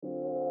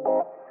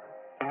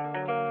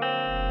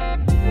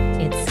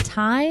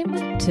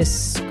time to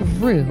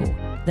screw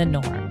the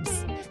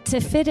norms. To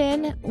fit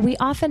in, we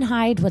often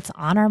hide what's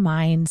on our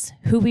minds,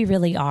 who we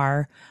really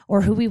are, or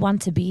who we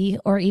want to be,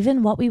 or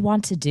even what we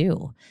want to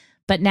do.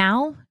 But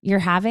now you're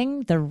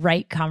having the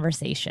right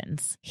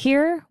conversations.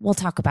 Here, we'll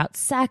talk about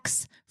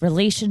sex,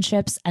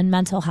 relationships, and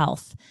mental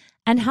health,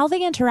 and how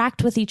they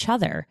interact with each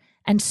other,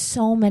 and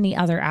so many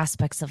other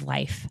aspects of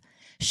life.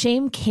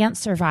 Shame can't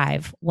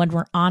survive when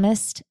we're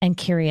honest and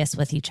curious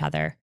with each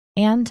other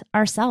and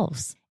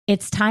ourselves.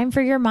 It's time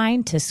for your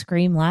mind to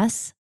scream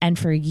less and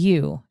for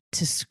you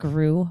to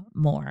screw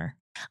more.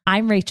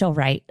 I'm Rachel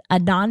Wright, a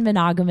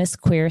non-monogamous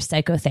queer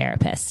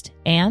psychotherapist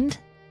and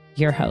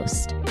your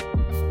host.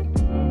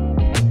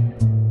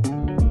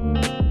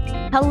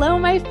 Hello,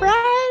 my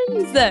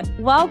friends.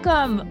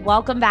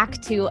 Welcome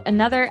back to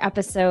another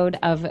episode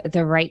of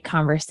the Wright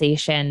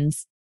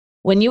Conversations.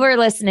 When you are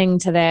listening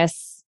to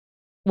this,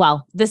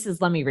 let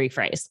me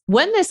rephrase.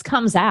 When this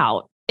comes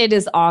out, it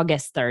is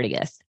August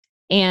 30th.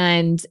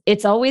 And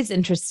it's always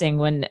interesting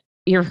when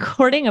you're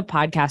recording a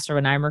podcast or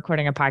when I'm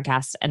recording a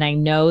podcast and I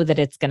know that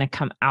it's going to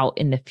come out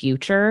in the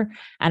future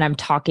and I'm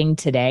talking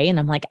today and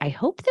I'm like, I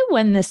hope that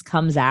when this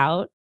comes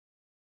out,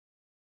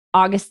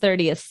 August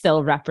 30th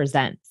still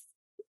represents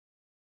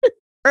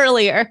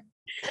earlier.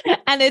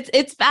 And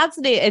it's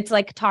fascinating. It's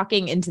like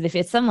talking into the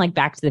future. It's some like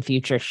Back to the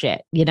Future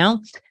shit, you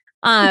know?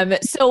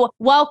 So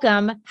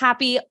welcome.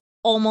 Happy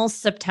almost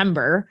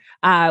September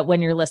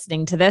when you're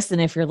listening to this. And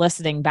if you're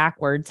listening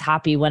backwards,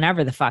 happy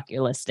whenever the fuck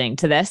you're listening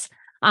to this.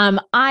 I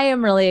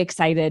am really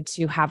excited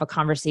to have a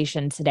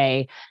conversation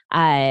today.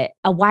 A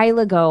while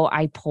ago,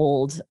 I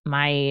polled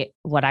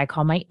what I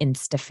call my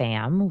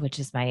InstaFam, which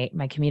is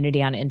my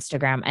community on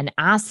Instagram, and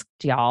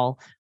asked y'all,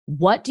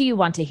 what do you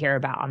want to hear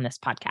about on this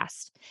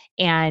podcast?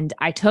 And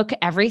I took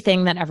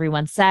everything that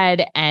everyone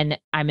said, and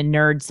I'm a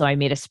nerd, so I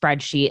made a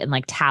spreadsheet and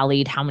like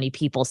tallied how many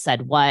people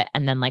said what,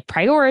 and then like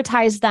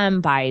prioritized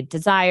them by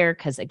desire,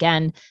 because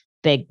again,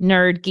 big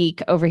nerd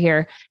geek over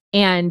here.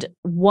 And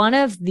one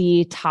of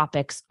the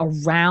topics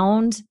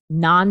around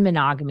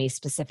non-monogamy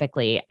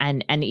specifically,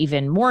 and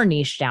even more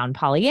niche down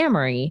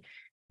polyamory,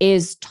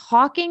 is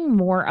talking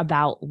more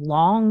about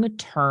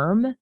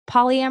long-term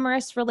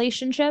polyamorous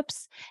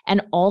relationships and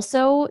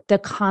also the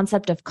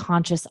concept of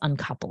conscious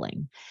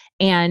uncoupling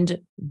and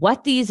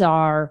what these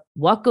are,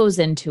 what goes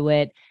into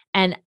it.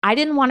 And I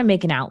didn't want to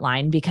make an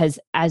outline because,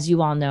 as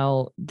you all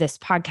know, this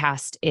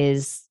podcast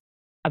is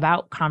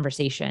about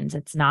conversations.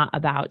 It's not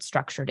about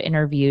structured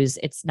interviews.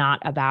 It's not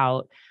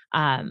about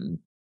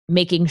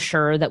making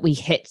sure that we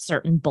hit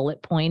certain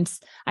bullet points.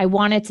 I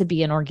want it to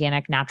be an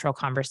organic, natural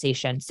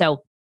conversation.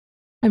 So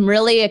I'm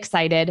really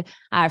excited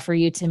for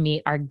you to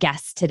meet our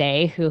guest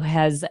today, who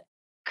has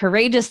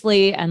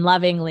courageously and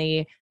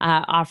lovingly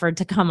offered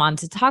to come on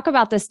to talk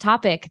about this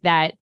topic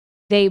that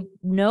they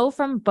know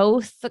from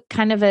both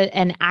kind of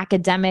an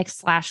academic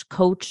 /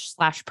 coach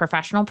 /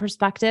 professional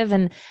perspective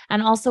and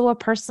also a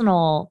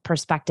personal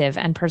perspective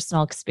and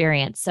personal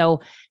experience.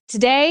 So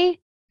today,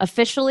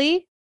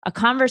 officially, a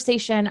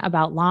conversation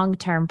about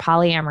long-term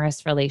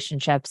polyamorous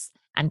relationships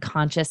and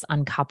conscious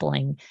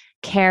uncoupling.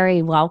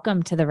 Carrie,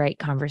 welcome to the Wright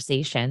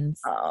Conversations.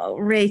 Oh,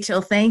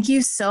 Rachel, thank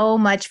you so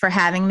much for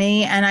having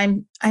me.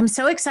 And I'm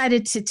so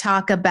excited to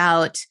talk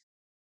about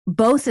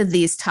both of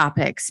these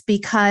topics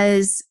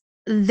because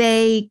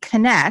they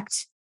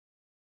connect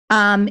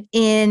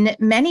in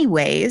many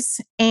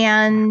ways.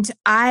 And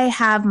I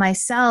have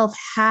myself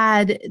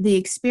had the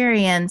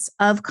experience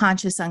of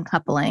conscious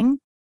uncoupling,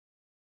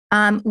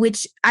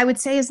 which I would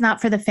say is not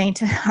for the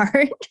faint of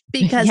heart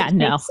because it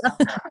takes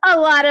a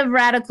lot of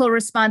radical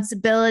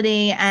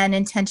responsibility and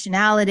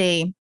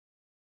intentionality,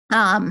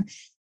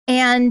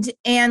 and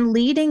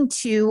leading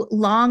to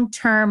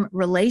long-term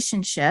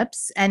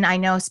relationships. And I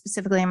know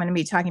specifically I'm going to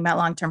be talking about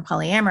long-term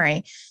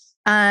polyamory.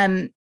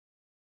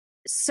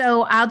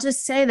 So I'll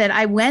just say that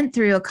I went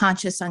through a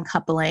conscious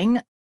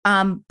uncoupling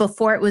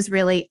before it was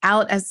really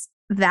out as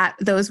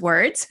those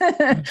words,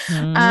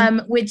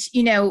 which,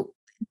 you know,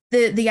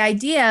 the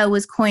idea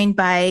was coined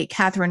by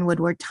Catherine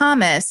Woodward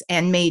Thomas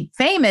and made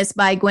famous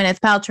by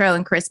Gwyneth Paltrow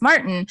and Chris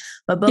Martin.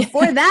 But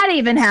before that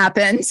even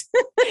happened.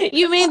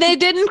 You mean they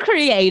didn't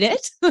create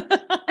it? They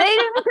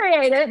didn't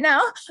create it, no.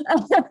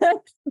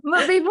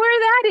 But before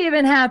that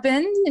even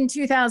happened, in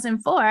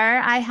 2004,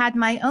 I had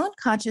my own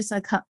conscious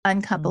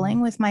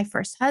uncoupling with my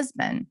first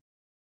husband.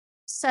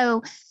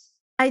 So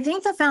I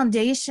think the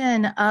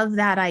foundation of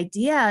that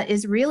idea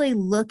is really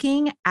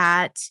looking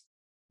at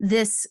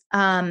this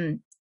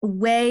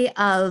way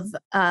of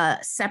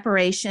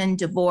separation,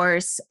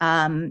 divorce,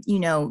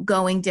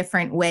 going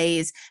different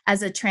ways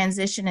as a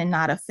transition and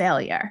not a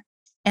failure.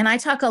 And I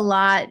talk a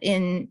lot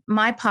in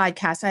my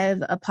podcast. I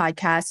have a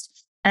podcast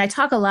and I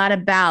talk a lot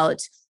about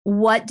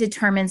what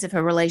determines if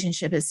a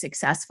relationship is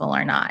successful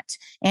or not.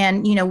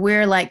 And, you know,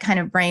 we're like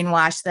kind of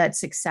brainwashed that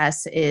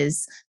success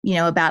is, you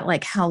know, about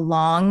like how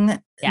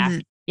long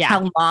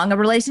a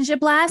relationship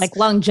lasts. Like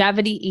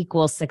longevity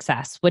equals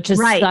success, which is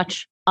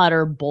such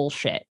utter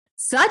bullshit.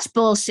 such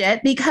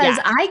bullshit because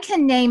I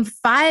can name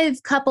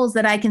 5 couples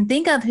that I can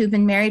think of who've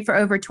been married for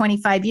over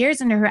 25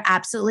 years and are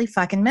absolutely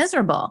fucking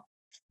miserable.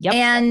 Yep.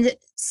 And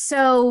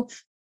so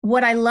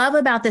what I love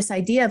about this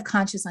idea of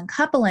conscious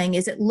uncoupling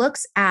is it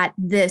looks at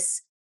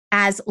this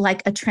as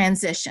like a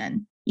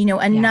transition, you know,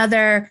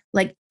 another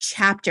like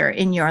chapter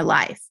in your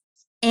life.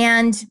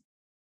 And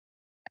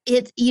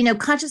it, you know,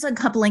 conscious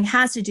uncoupling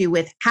has to do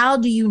with how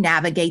do you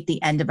navigate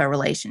the end of a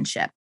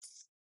relationship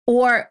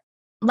or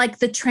like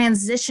the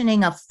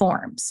transitioning of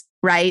forms,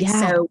 right?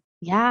 So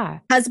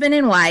husband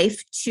and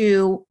wife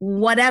to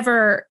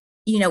whatever,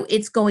 you know,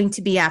 it's going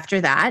to be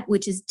after that,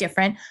 which is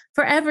different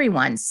for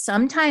everyone.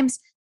 Sometimes,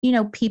 you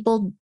know,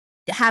 people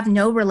have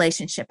no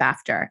relationship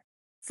after.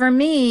 For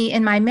me,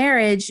 in my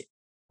marriage,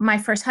 my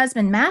first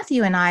husband,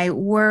 Matthew, and I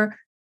were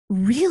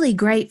really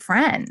great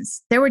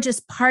friends. There were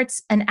just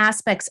parts and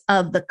aspects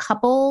of the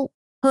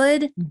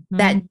couplehood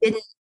that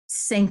didn't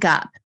sync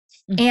up.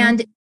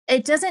 And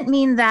it doesn't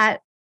mean that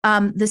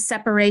the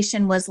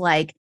separation was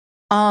like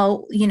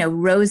all, you know,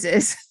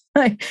 roses.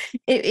 Like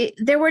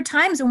there were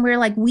times when we were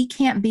like, we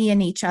can't be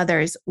in each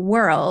other's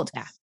world.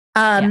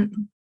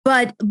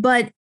 But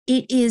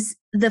it is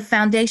the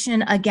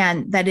foundation,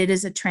 again, that it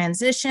is a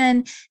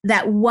transition,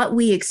 that what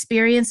we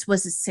experienced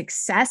was a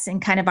success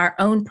in kind of our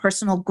own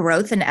personal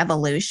growth and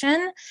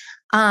evolution.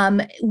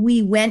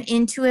 We went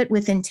into it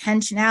with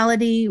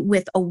intentionality,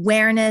 with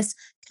awareness,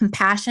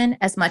 compassion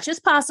as much as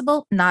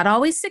possible, not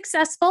always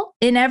successful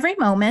in every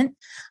moment,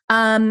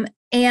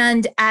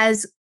 and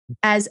as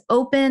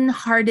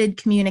open-hearted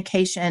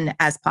communication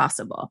as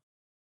possible.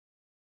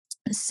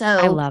 So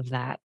I love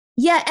that.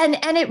 Yeah.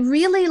 And it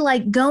really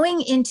like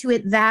going into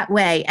it that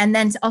way. And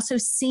then also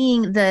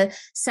seeing the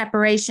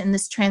separation,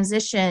 this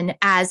transition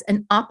as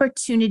an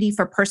opportunity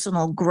for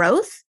personal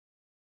growth,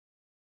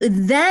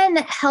 then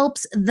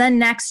helps the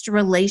next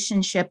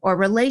relationship or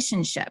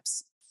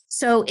relationships.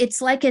 So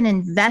it's like an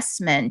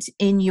investment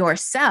in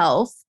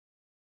yourself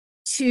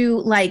to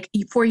like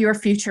for your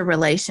future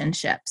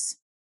relationships.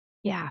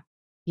 Yeah.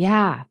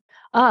 Yeah.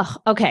 Oh,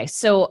 okay.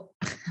 So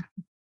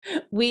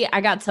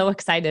I got so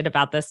excited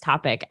about this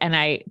topic and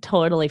I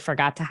totally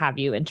forgot to have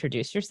you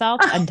introduce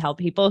yourself and tell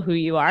people who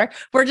you are.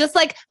 We're just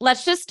like,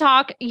 let's just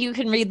talk. You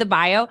can read the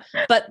bio,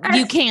 but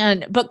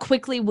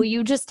quickly, will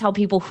you just tell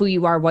people who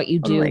you are, what you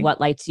do, what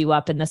lights you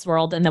up in this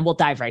world? And then we'll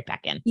dive right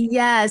back in.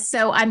 Yeah.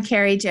 So I'm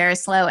Carrie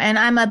Jeroslow and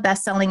I'm a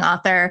best-selling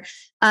author,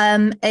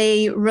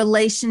 a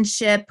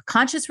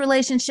conscious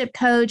relationship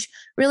coach,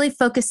 really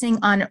focusing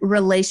on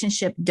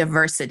relationship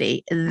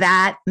diversity.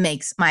 That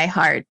makes my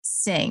heart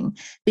sing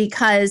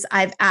because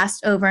I've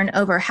asked over and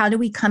over, how do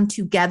we come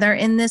together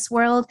in this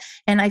world?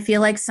 And I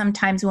feel like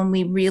sometimes when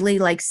we really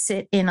like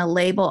sit in a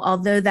label,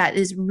 although that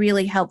is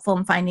really helpful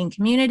in finding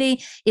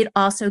community, it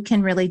also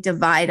can really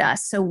divide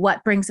us. So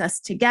what brings us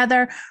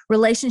together?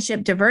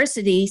 Relationship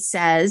diversity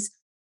says,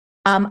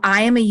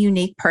 I am a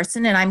unique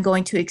person and I'm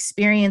going to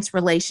experience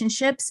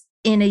relationships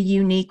in a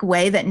unique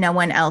way that no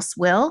one else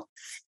will.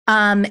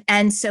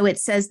 And so it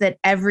says that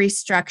every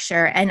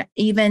structure and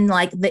even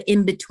like the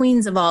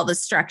in-betweens of all the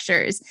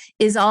structures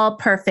is all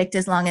perfect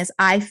as long as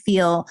I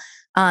feel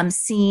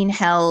seen,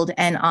 held,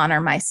 and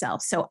honor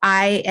myself. So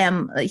I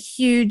am a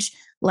huge,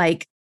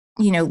 like,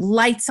 you know,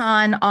 lights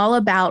on, all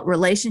about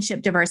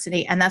relationship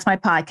diversity. And that's my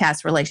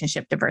podcast,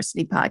 Relationship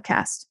Diversity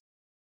Podcast.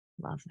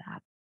 Love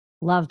that.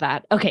 Love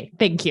that. Okay.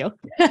 Thank you.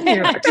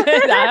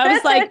 I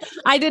was like,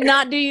 I did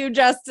not do you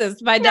justice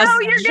by just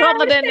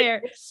jumping in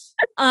here.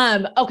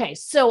 Okay.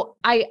 So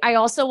I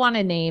also want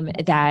to name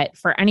that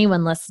for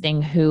anyone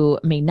listening who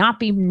may not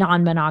be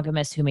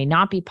non-monogamous, who may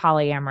not be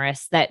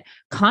polyamorous, that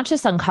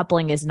conscious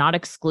uncoupling is not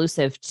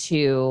exclusive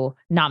to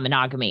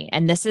non-monogamy.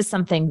 And this is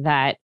something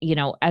that, you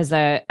know, as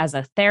a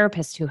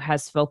therapist who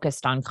has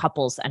focused on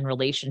couples and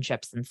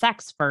relationships and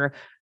sex for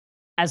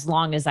as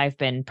long as I've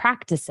been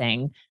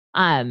practicing,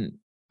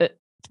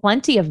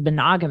 plenty of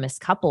monogamous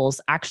couples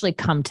actually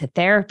come to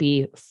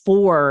therapy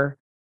for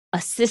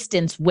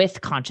assistance with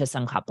conscious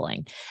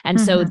uncoupling. And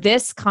so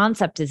this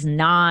concept is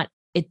not,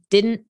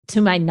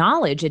 to my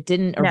knowledge, it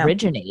didn't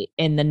originate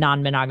in the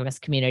non-monogamous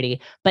community.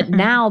 But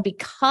now,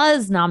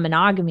 because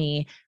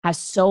non-monogamy has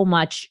so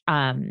much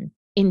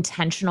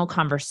intentional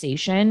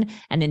conversation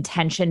and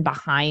intention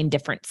behind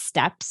different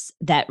steps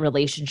that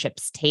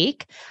relationships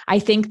take, I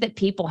think that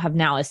people have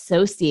now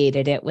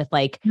associated it with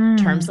like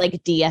terms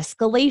like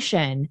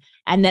de-escalation,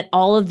 and that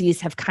all of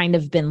these have kind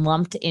of been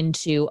lumped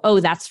into, oh,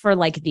 that's for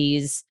like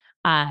these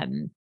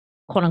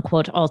quote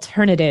unquote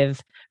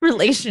alternative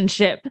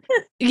relationship,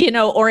 you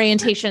know,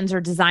 orientations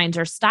or designs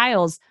or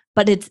styles.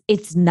 But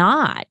it's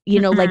not, you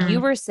know, like you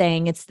were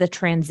saying, it's the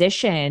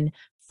transition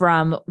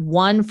from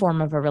one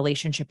form of a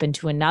relationship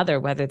into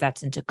another, whether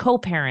that's into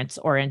co-parents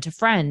or into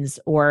friends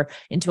or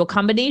into a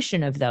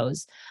combination of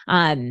those.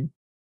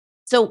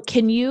 So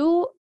can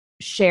you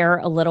share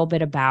a little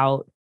bit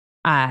about,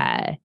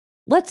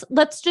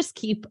 let's just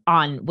keep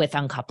on with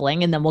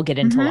uncoupling and then we'll get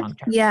into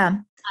long-term. Yeah.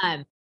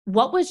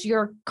 What was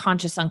your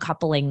conscious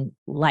uncoupling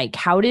like?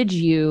 How did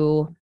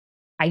you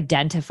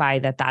identify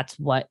that that's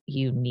what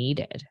you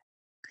needed?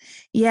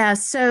 Yeah.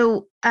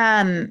 So,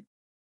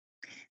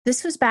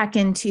 this was back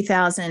in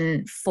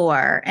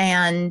 2004,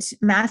 and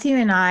Matthew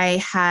and I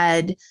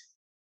had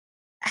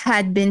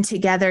been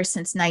together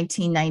since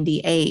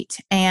 1998,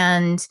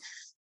 and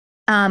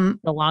A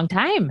long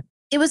time.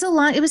 it was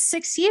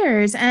 6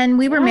 years, and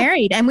we were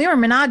married, and we were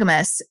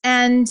monogamous,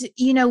 and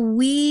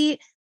we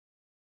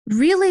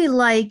really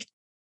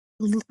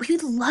we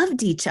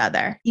loved each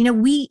other.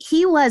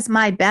 He was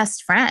my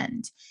best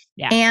friend.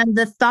 Yeah. And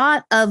the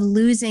thought of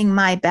losing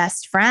my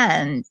best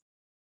friend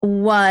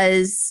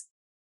was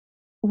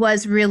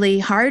really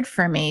hard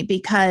for me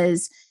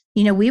because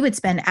we would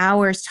spend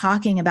hours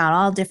talking about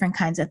all different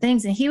kinds of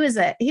things, and he was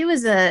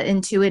a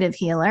intuitive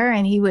healer,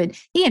 and he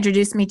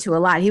introduced me to a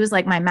lot. He was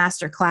like my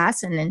master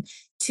class in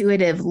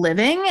intuitive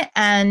living,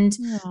 and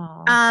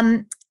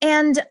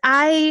and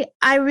I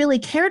really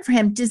cared for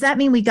him. Does that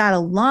mean we got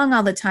along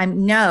all the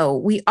time?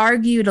 No, we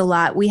argued a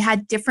lot. We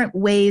had different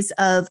ways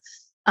of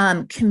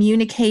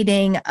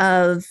communicating,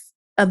 of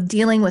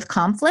dealing with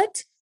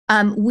conflict.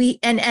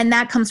 And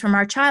that comes from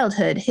our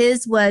childhood. He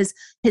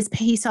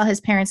saw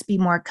his parents be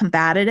more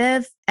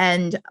combative,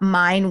 and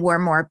mine were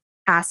more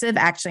passive.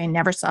 Actually, I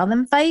never saw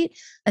them fight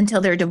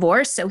until their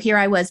divorce. So here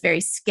I was, very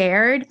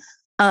scared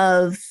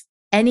of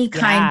any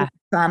kind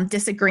of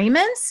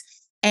disagreements,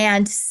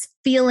 and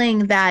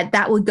feeling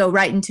that would go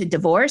right into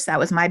divorce. That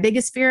was my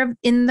biggest fear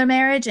in the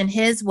marriage. And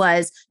his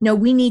was, no,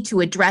 we need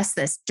to address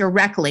this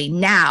directly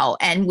now,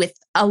 and with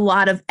a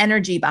lot of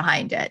energy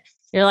behind it.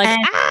 You're like,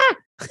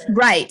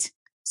 right.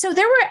 So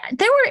there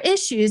were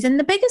issues, and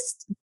the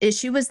biggest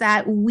issue was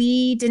that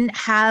we didn't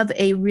have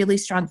a really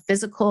strong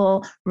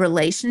physical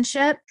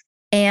relationship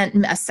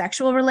and a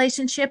sexual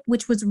relationship,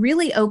 which was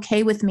really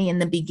okay with me in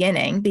the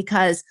beginning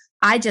because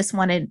I just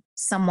wanted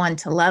someone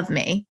to love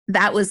me.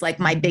 That was like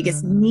my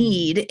biggest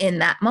need in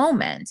that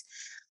moment.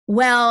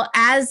 Well,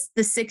 as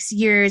the 6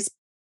 years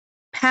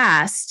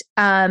passed,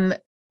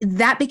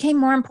 that became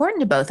more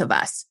important to both of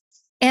us.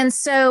 And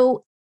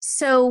so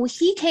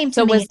he came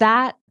to me. So was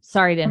that,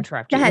 sorry to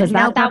interrupt you. Was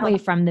that way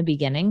from the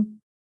beginning?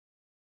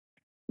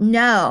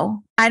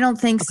 No, I don't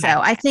think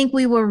so. I think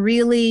we were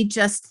really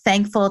just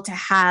thankful to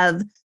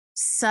have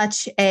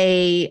such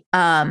a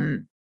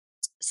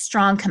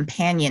strong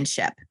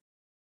companionship,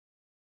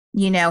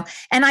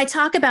 and I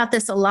talk about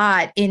this a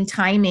lot in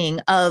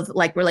timing of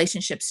like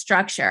relationship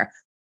structure.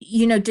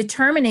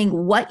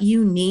 Determining what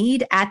you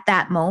need at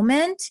that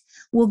moment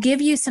will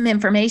give you some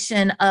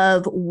information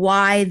of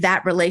why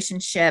that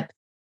relationship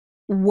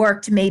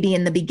worked maybe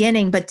in the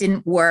beginning, but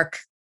didn't work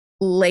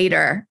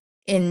later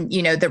in,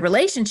 the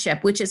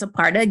relationship, which is a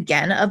part,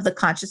 again, of the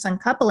conscious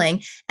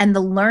uncoupling and the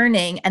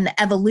learning and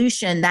the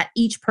evolution that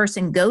each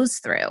person goes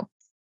through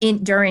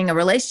during a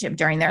relationship,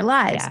 during their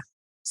lives. Yeah.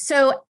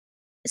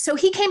 So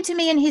he came to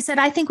me and he said,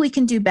 I think we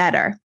can do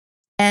better.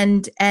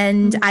 And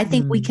I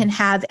think we can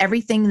have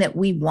everything that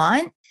we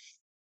want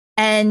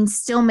and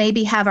still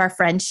maybe have our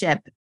friendship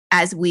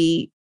as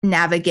we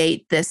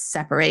navigate this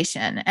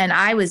separation. And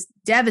I was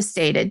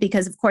devastated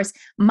because, of course,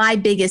 my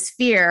biggest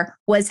fear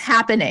was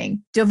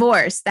happening,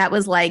 divorce. That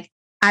was like,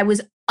 I was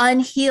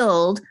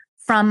unhealed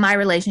from my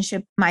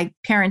relationship, my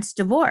parents'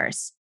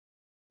 divorce.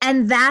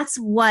 And that's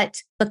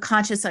what the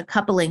conscious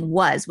uncoupling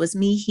was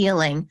me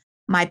healing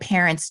my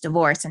parents'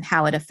 divorce and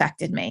how it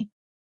affected me.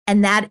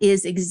 And that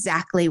is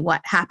exactly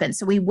what happened.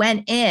 So we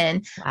went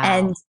in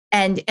and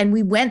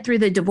we went through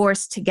the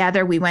divorce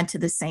together. We went to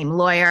the same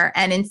lawyer.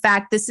 And in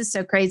fact, this is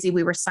so crazy.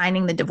 We were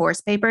signing the divorce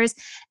papers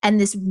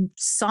and this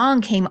song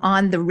came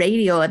on the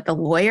radio at the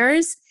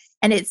lawyers.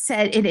 And it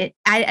said,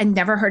 I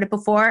never heard it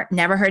before,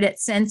 never heard it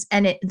since.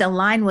 And the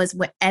line was,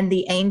 and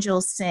the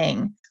angels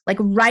sing. Like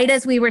right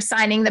as we were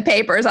signing the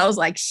papers, I was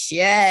like,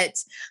 shit.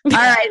 All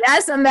right,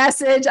 that's a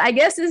message. I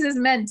guess this is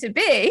meant to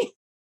be.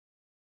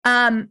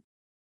 I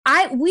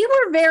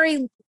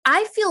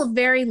feel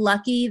very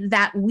lucky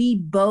that we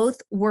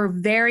both were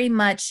very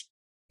much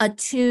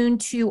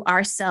attuned to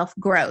our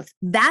self-growth.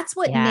 That's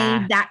what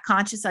made that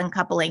conscious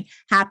uncoupling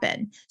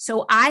happen.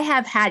 So I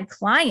have had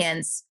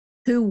clients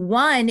who,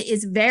 one,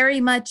 is very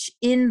much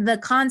in the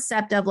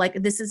concept of like,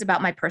 this is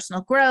about my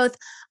personal growth.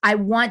 I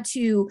want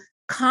to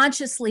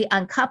consciously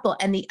uncouple.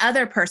 And the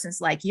other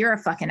person's like, you're a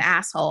fucking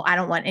asshole. I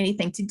don't want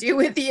anything to do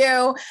with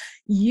you.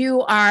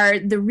 You are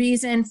the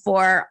reason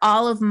for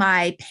all of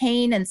my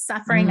pain and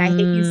suffering. I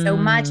hate you so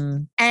much.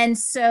 And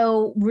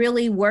so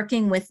really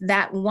working with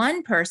that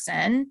one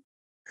person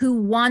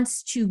who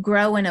wants to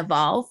grow and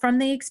evolve from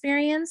the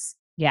experience.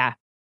 Yeah.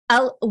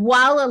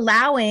 While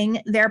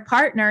allowing their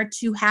partner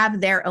to have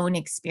their own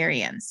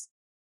experience.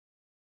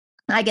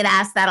 I get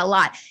asked that a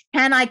lot.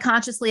 Can I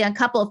consciously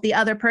uncouple if the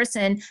other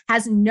person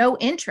has no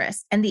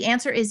interest? And the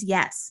answer is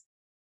yes.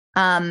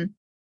 And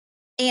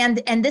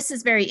this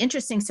is very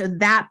interesting. So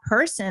that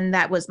person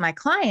that was my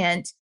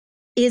client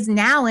is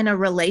now in a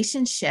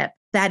relationship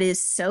that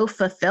is so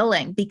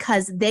fulfilling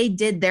because they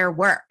did their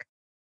work.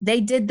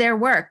 They did their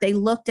work. They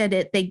looked at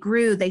it. They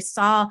grew. They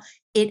saw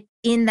it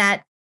in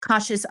that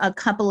conscious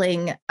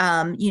uncoupling,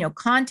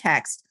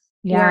 context.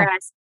 Yeah.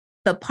 Whereas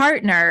the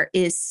partner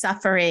is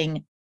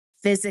suffering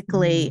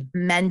physically,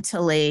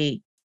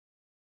 mentally,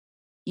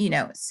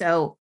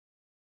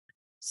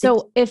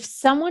 so if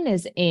someone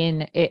is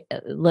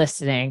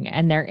listening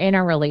and they're in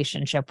a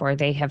relationship where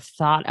they have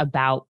thought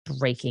about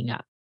breaking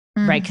up,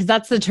 right? Because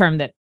that's the term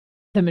that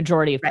the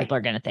majority of people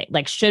are going to think.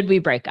 Like, should we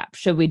break up?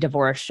 Should we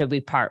divorce? Should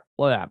we part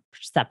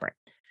separate?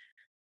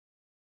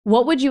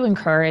 What would you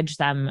encourage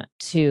them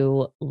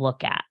to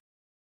look at?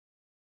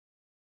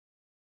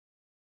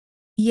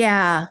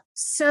 Yeah.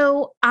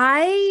 So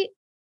I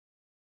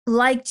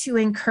like to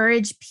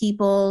encourage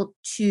people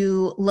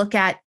to look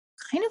at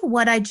kind of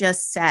what I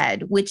just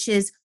said, which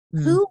is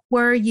who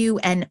were you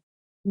and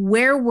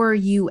where were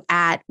you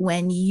at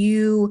when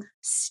you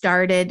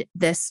started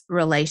this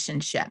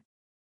relationship?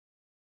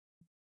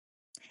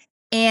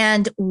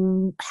 And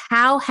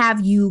how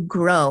have you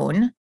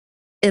grown,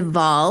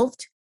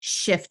 evolved,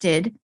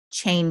 shifted,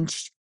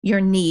 changed your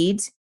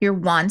needs, your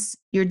wants,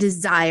 your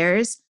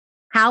desires?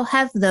 How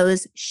have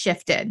those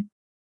shifted?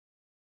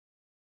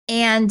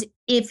 And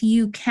if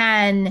you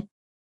can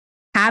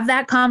have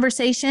that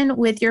conversation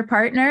with your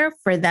partner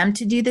for them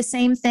to do the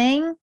same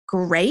thing,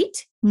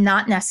 great.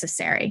 Not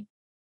necessary,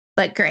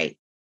 but great.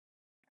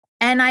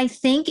 And I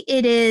think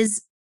it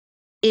is,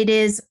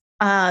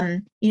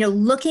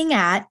 looking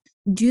at,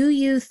 do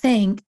you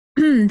think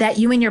that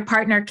you and your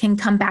partner can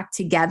come back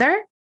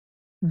together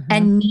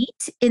and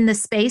meet in the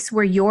space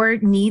where your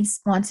needs,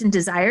 wants, and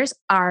desires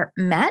are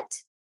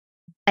met,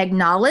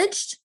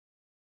 acknowledged,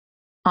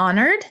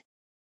 honored?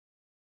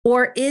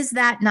 Or is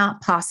that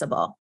not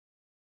possible?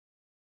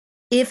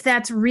 If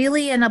that's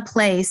really in a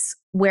place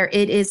where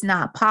it is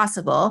not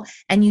possible,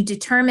 and you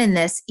determine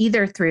this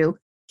either through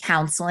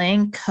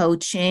counseling,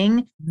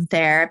 coaching,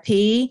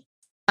 therapy,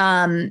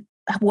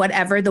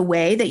 whatever the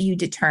way that you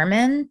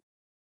determine,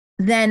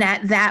 then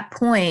at that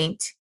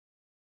point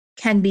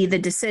can be the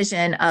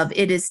decision of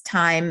it is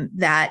time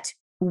that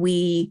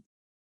we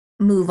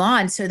move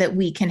on so that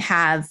we can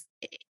have,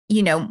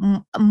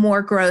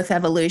 more growth,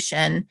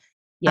 evolution,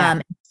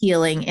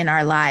 healing in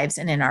our lives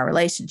and in our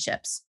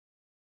relationships.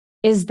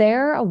 Is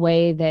there a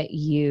way that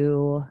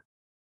you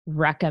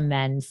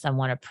recommend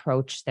someone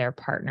approach their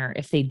partner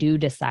if they do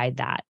decide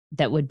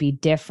that would be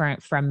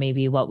different from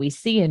maybe what we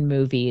see in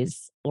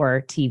movies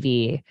or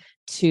TV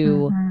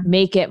to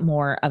make it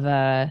more of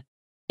a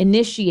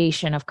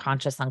initiation of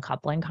conscious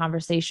uncoupling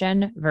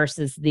conversation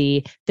versus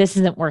this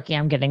isn't working,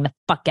 I'm getting the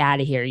fuck out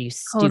of here, you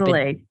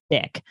stupid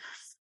dick.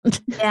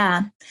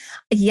 Yeah.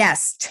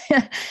 Yes.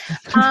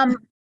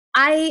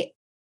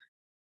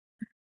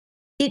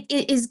 It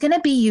is going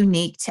to be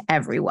unique to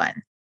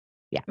everyone.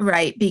 Yeah.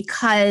 Right.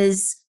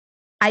 Because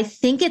I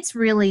think it's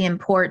really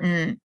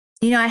important.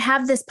 I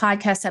have this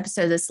podcast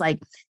episode that's like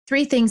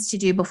 3 things to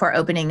do before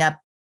opening up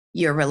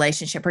your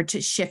relationship or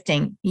to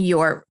shifting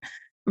your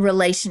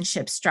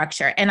relationship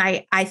structure. And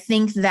I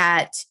think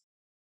that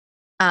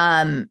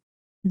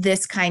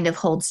this kind of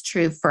holds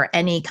true for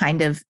any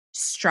kind of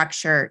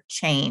structure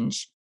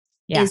change.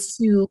 Yeah.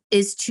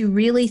 is to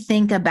really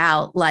think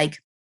about like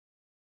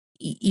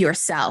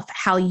yourself,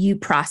 how you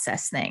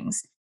process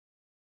things.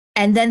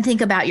 And then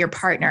think about your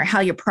partner, how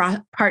your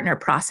partner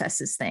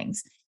processes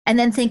things. And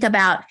then think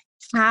about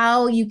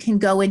how you can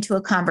go into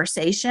a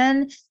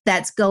conversation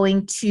that's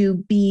going to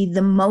be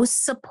the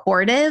most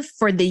supportive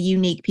for the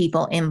unique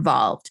people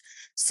involved.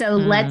 So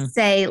let's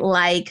say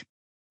like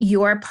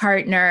your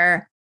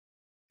partner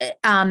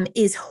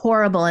is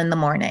horrible in the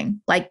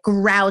morning, like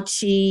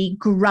grouchy,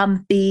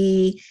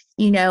 grumpy,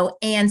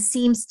 and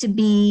seems to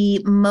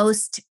be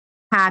most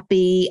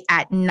happy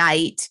at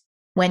night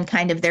when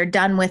kind of they're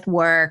done with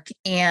work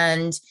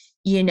and,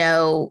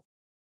 that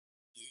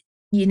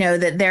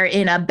they're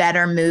in a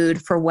better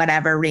mood for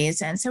whatever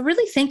reason. So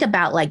really think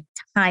about like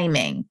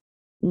timing,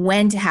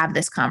 when to have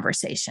this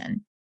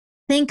conversation.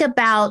 Think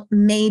about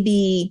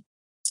maybe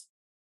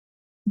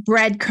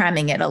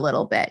breadcrumbing it a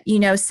little bit,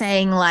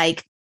 saying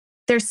like,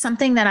 there's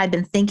something that I've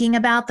been thinking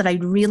about that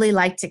I'd really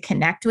like to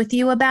connect with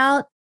you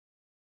about.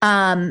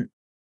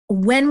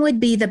 When would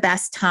be the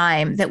best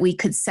time that we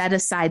could set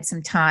aside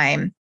some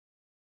time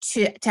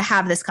to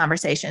have this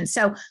conversation?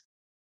 So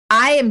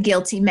I am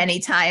guilty many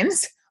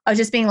times of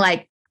just being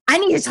like, I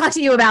need to talk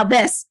to you about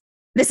this.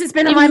 This has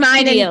been on my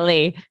mind.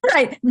 Immediately.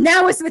 Right.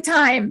 Now is the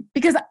time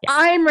because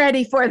I'm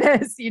ready for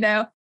this,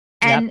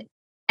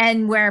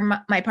 and where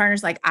my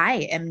partner's like,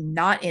 I am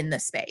not in the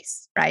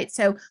space. Right.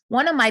 So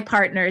one of my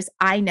partners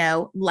I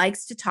know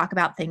likes to talk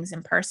about things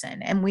in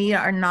person, and we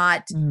are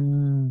not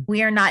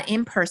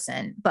in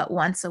person, but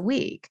once a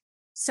week.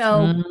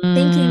 So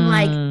thinking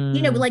like,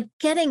 like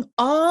getting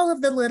all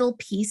of the little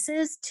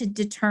pieces to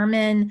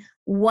determine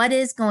what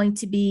is going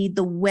to be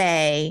the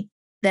way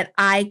that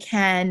I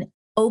can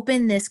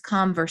open this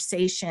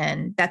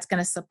conversation that's going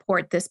to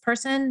support this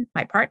person,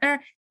 my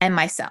partner, and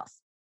myself.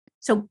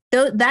 So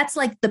that's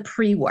like the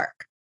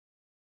pre-work.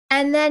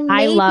 And then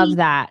I love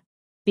that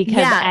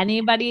because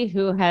anybody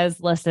who has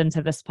listened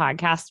to this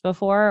podcast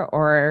before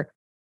or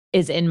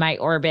is in my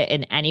orbit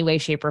in any way,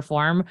 shape, or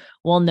form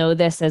will know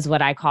this as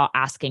what I call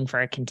asking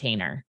for a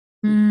container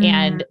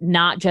and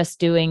not just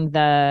doing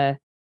the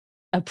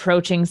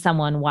approaching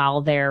someone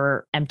while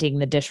they're emptying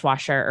the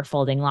dishwasher or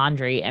folding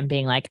laundry and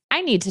being like,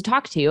 I need to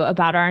talk to you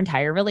about our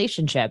entire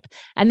relationship.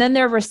 And then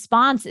their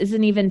response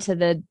isn't even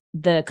to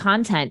the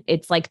content.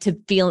 It's like to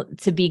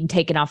being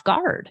taken off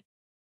guard.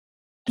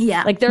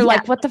 Yeah. Like they're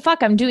like, what the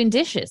fuck? I'm doing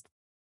dishes.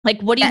 Like,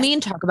 what do you mean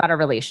talk about our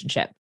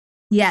relationship?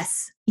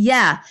 Yes.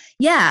 Yeah.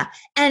 Yeah.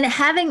 And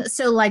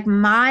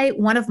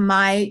one of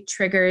my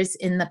triggers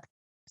in the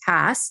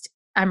past,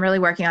 I'm really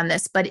working on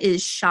this, but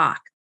is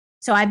shock.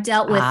 So I've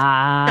dealt with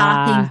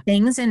shocking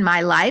things in my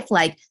life,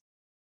 like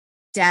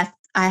death.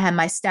 I had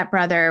my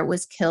stepbrother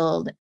was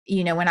killed,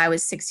 when I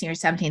was 16 or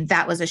 17.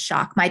 That was a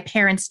shock. My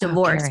parents'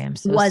 divorce Carrie, I'm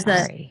so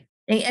sorry.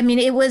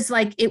 it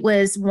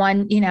was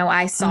one,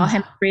 I saw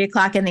him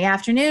 3:00 in the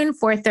afternoon,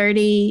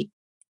 4:30,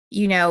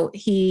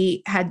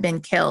 he had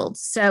been killed.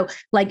 So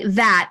like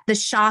that, the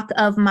shock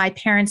of my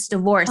parents'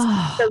 divorce.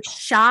 So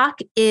shock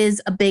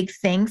is a big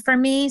thing for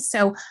me.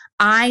 So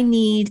I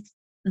need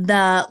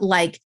the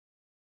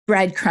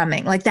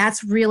breadcrumbing. Like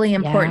that's really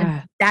important.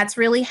 Yeah. That's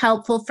really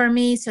helpful for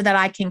me so that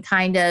I can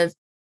kind of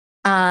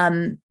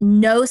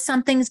know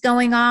something's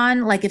going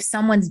on. Like if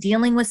someone's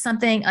dealing with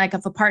something, like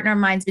if a partner of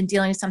mine's been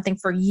dealing with something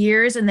for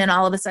years and then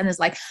all of a sudden is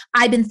like,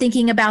 I've been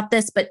thinking about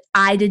this, but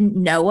I didn't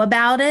know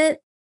about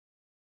it.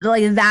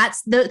 Like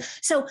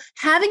so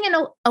having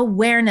an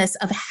awareness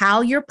of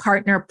how your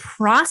partner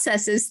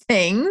processes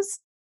things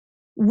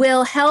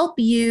will help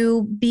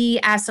you be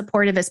as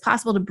supportive as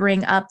possible to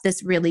bring up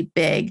this really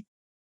big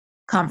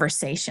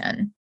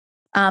conversation.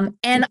 And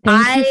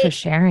thank you for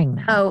sharing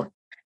that. Oh,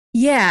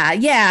 yeah.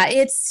 Yeah.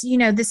 It's,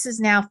 this is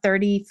now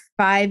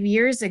 37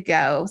 years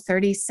ago.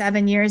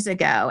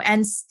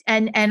 And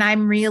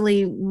I'm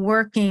really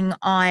working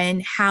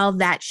on how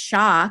that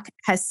shock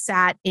has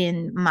sat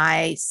in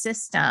my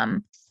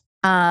system.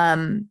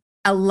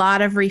 A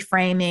lot of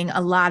reframing,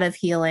 a lot of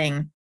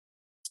healing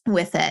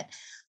with it.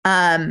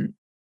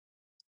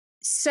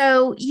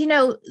 So,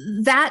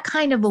 that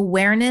kind of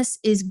awareness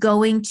is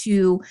going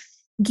to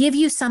give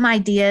you some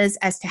ideas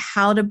as to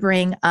how to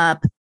bring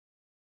up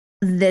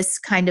this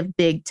kind of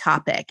big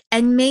topic.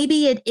 And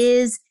maybe it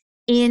is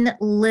in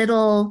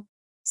little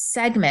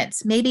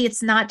segments. Maybe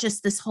it's not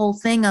just this whole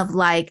thing of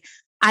like,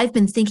 I've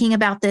been thinking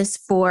about this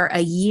for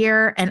a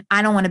year and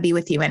I don't want to be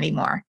with you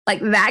anymore.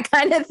 Like that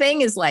kind of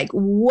thing is like,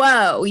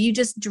 whoa, you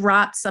just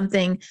dropped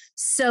something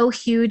so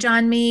huge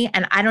on me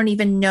and I don't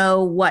even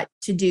know what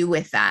to do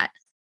with that.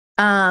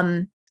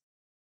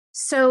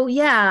 So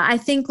yeah, I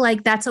think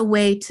like that's a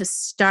way to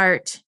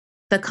start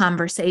the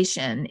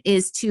conversation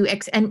is to,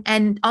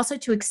 and also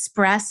to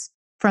express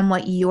from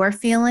what you're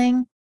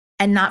feeling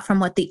and not from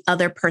what the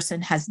other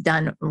person has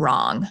done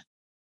wrong.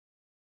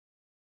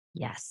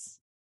 Yes.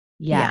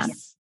 Yeah.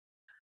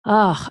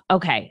 Oh,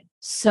 okay.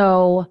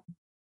 So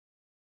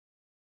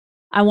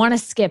I want to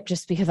skip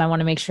just because I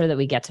want to make sure that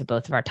we get to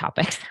both of our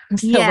topics.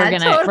 So we're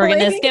going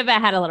to skip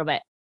ahead a little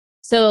bit.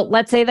 So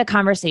let's say the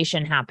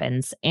conversation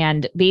happens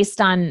and based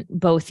on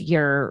both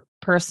your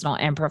personal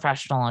and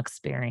professional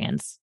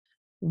experience,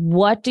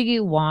 what do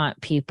you want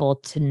people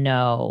to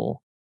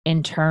know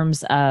in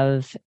terms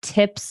of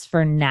tips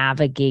for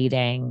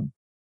navigating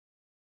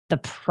the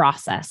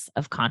process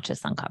of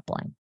conscious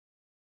uncoupling?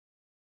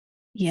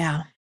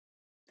 Yeah.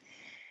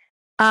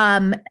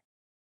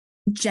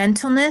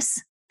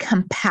 Gentleness,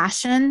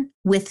 compassion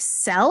with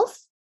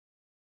self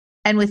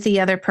and with the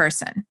other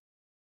person.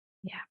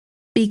 Yeah.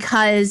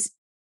 Because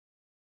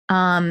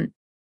it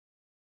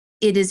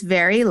is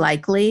very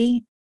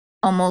likely,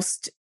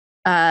 almost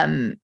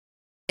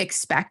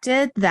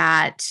expected,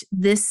 that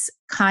this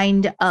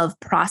kind of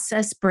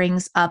process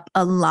brings up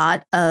a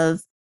lot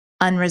of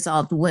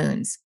unresolved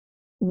wounds,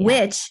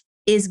 which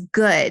is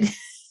good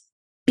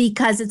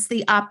because it's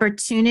the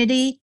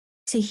opportunity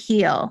to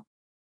heal.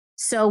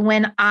 So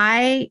when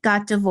I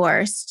got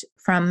divorced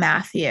from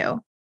Matthew,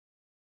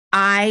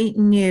 I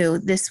knew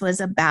this was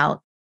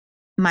about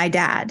my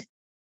dad.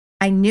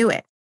 I knew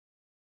it.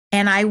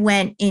 And I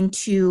went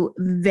into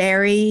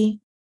very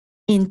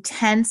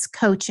intense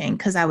coaching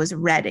because I was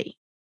ready.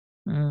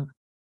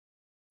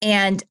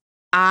 And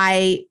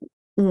I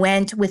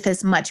went with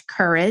as much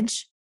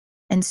courage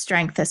and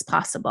strength as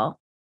possible.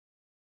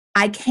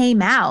 I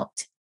came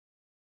out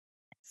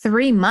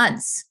 3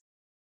 months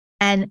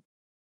and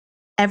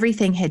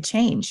everything had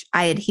changed.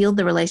 I had healed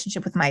the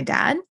relationship with my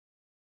dad.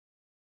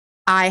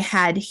 I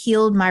had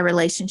healed my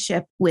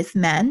relationship with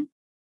men.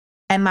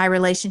 And my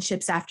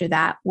relationships after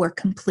that were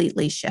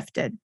completely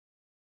shifted.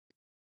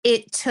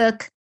 It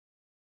took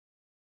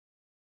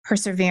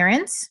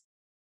perseverance,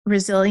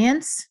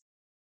 resilience,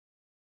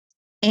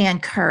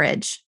 and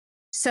courage.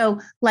 So,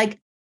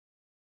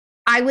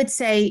 I would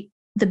say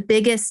the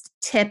biggest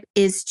tip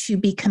is to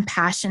be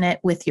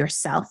compassionate with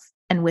yourself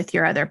and with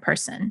your other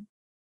person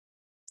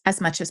as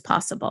much as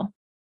possible.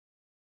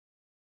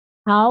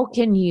 How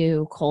can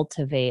you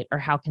cultivate, or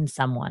how can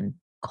someone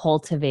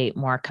cultivate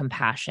more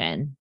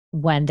compassion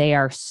when they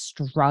are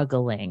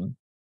struggling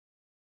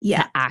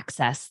to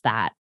access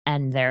that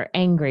and they're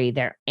angry,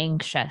 they're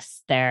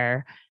anxious,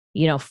 they're,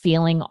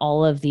 feeling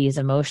all of these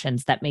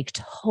emotions that make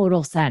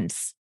total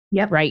sense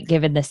Yep. Right.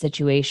 Given the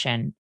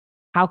situation,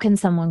 how can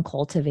someone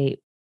cultivate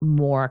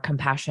more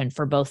compassion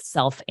for both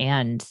self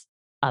and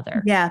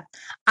other? Yeah.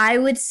 I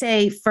would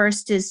say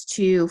first is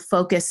to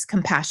focus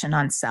compassion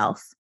on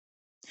self.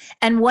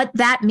 And what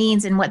that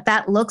means and what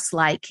that looks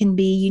like can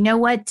be, you know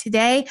what,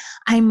 today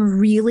I'm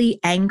really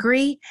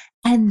angry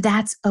and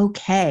that's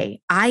okay.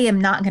 I am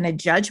not going to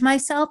judge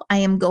myself. I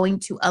am going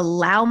to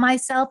allow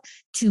myself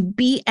to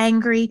be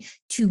angry,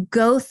 to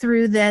go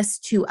through this,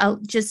 to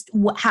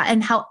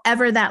and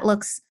however that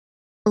looks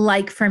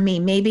like for me.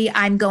 Maybe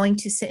I'm going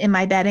to sit in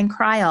my bed and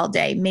cry all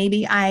day.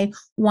 Maybe I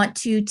want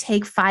to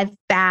take 5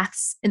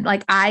 baths. And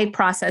like I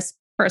process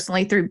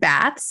personally through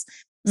baths.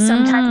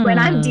 Sometimes when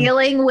I'm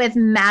dealing with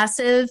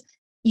massive,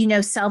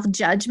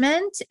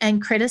 self-judgment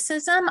and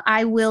criticism,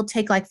 I will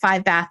take like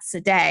 5 baths a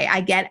day.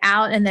 I get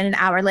out and then an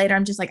hour later,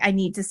 I'm just like, I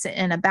need to sit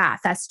in a bath.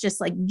 That's just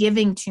like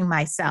giving to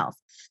myself.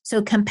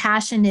 So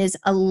compassion is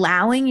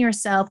allowing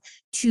yourself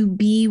to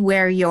be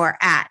where you're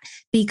at,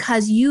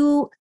 because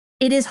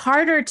it is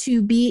harder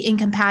to be in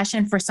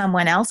compassion for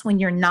someone else when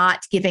you're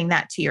not giving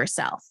that to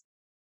yourself.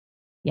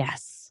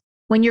 Yes.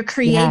 When you're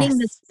creating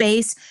the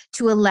space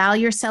to allow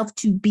yourself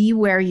to be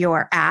where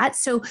you're at.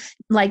 So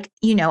like,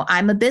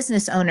 I'm a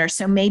business owner.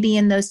 So maybe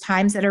in those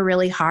times that are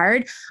really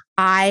hard,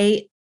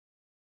 I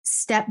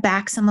step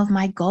back some of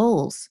my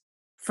goals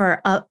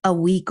for a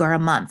week or a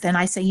month. And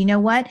I say, you know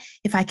what,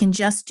 if I can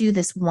just do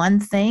this one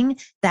thing,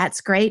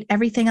 that's great.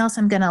 Everything else,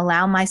 I'm going to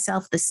allow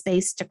myself the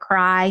space to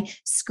cry,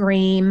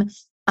 scream,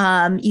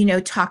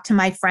 talk to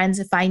my friends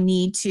if I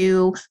need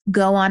to,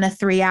 go on a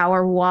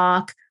 3-hour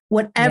walk,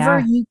 whatever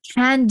you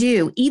can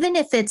do, even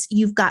if it's,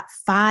 you've got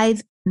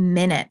 5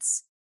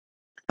 minutes,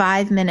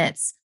 I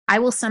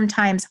will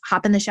sometimes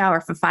hop in the shower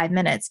for 5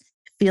 minutes,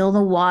 feel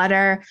the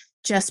water,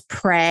 just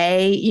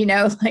pray,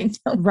 like,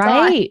 oh,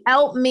 God,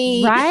 help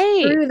me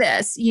through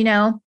this,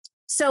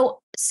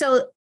 So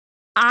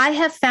I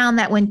have found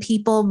that when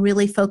people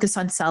really focus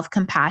on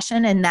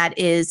self-compassion, and that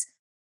is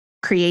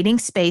creating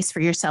space for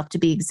yourself to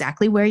be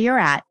exactly where you're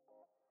at,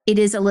 it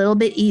is a little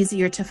bit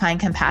easier to find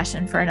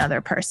compassion for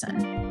another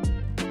person.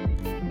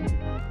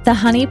 The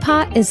Honey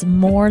Pot is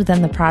more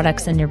than the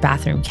products in your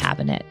bathroom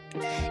cabinet.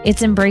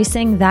 It's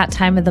embracing that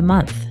time of the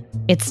month.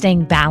 It's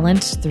staying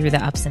balanced through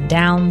the ups and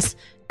downs,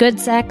 good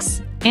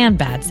sex and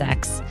bad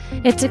sex.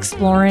 It's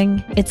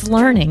exploring, it's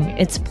learning,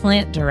 it's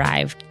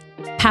plant-derived.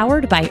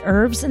 Powered by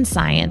herbs and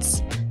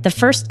science, the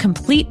first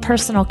complete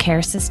personal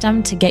care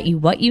system to get you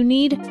what you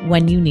need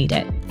when you need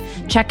it.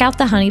 Check out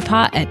the Honey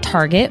Pot at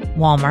Target,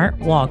 Walmart,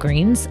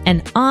 Walgreens,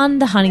 and on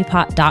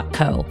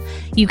thehoneypot.co.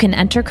 You can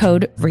enter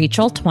code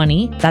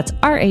Rachel20, that's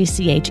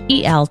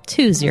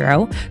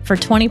RACHEL20, for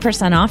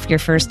 20% off your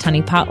first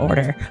Honey Pot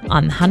order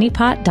on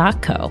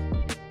thehoneypot.co.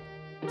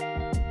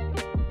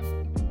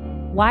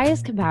 Why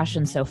is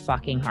compassion so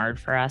fucking hard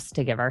for us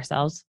to give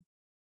ourselves,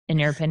 in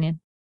your opinion?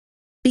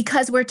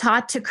 Because we're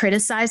taught to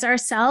criticize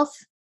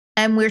ourselves,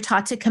 and we're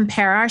taught to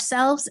compare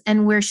ourselves,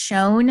 and we're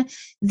shown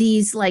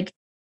these like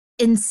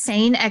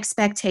insane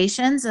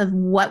expectations of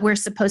what we're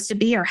supposed to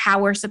be or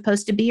how we're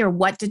supposed to be or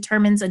what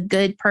determines a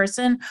good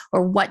person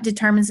or what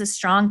determines a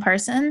strong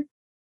person.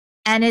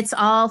 And it's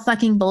all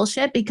fucking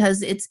bullshit,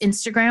 because it's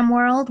Instagram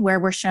world where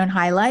we're shown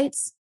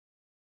highlights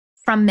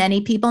from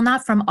many people,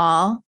 not from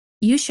all.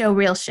 You show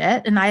real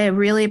shit, and I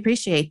really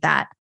appreciate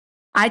that.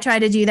 I try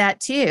to do that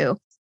too.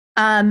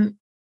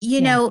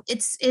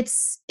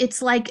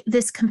 It's like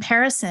this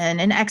comparison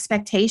and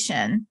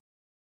expectation.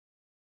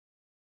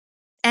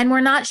 And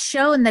we're not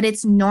shown that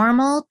it's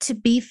normal to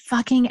be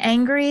fucking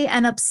angry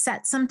and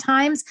upset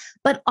sometimes,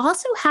 but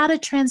also how to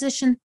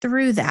transition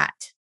through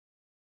that.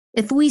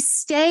 If we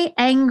stay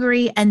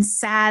angry and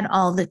sad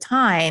all the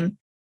time,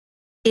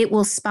 it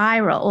will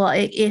spiral. Well,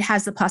 it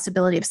has the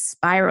possibility of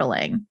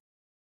spiraling.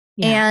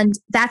 Yeah. And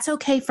that's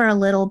okay for a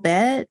little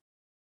bit,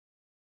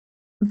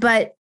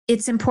 but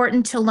it's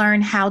important to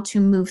learn how to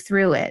move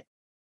through it,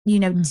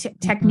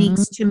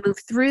 techniques to move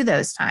through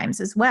those times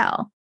as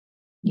well.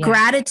 Yeah.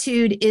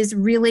 Gratitude is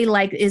really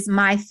is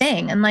my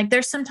thing. And like,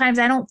 there's sometimes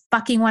I don't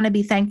fucking want to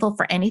be thankful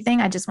for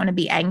anything. I just want to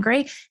be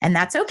angry, and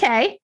that's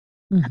okay.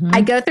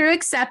 I go through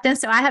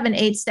acceptance. So I have an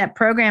 8-step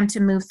program to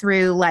move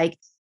through. Like,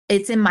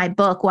 it's in my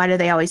book, Why Do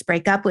They Always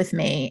Break Up With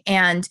Me?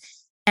 And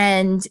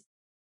when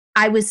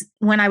I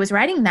was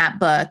writing that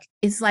book,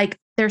 it's like,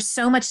 there's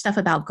so much stuff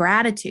about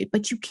gratitude,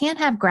 but you can't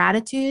have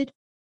gratitude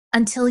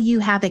until you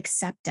have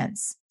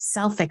acceptance,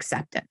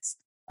 self-acceptance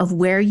of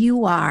where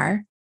you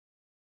are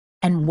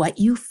and what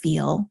you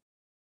feel,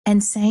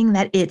 and saying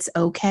that it's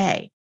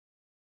okay.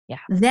 Yeah.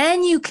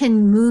 Then you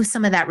can move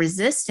some of that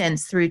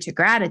resistance through to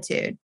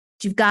gratitude.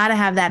 But you've got to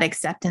have that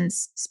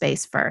acceptance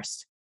space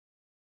first.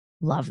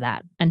 Love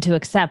that. And to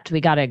accept,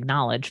 we got to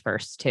acknowledge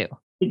first too.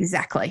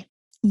 Exactly.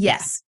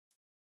 Yes.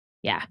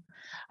 Yeah.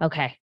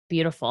 Okay.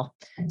 Beautiful.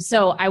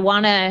 So I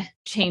want to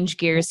change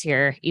gears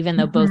here, even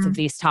though both of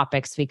these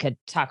topics we could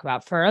talk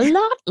about for a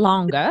lot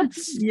longer.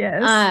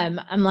 Yes.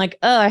 I'm like,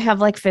 I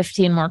have like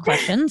 15 more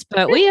questions,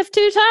 but we have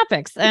 2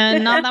 topics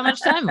and not that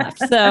much time left.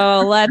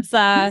 So let's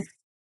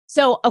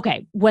So,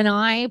 okay, when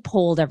I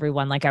polled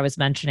everyone, like I was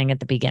mentioning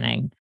at the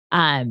beginning,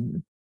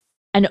 an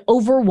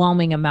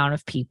overwhelming amount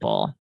of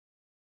people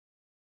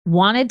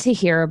wanted to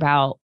hear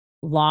about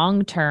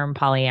long-term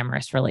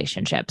polyamorous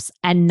relationships,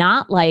 and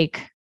not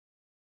like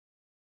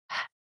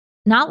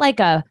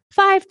a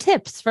 5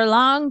 tips for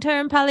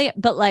long-term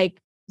but like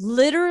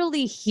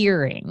literally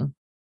hearing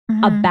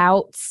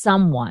about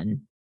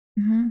someone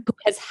who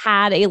has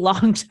had a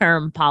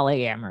long-term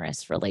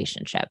polyamorous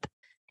relationship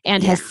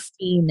and has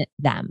seen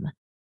them.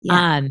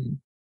 Yeah.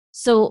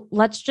 So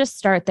let's just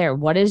start there.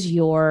 What is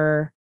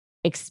your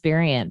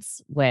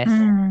experience with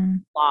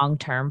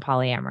long-term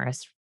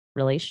polyamorous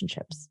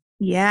relationships?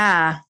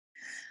 Yeah.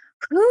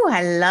 Ooh,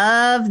 I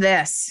love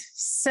this.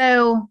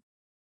 So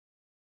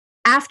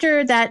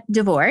after that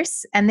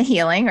divorce and the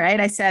healing, right?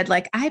 I said,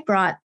 like, I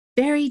brought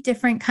very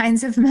different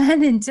kinds of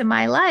men into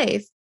my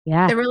life.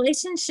 Yeah. The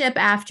relationship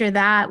after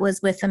that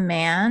was with a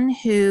man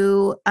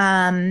who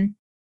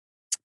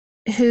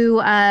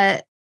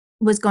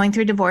was going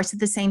through divorce at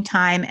the same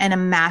time, and a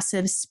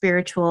massive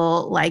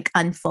spiritual like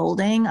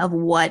unfolding of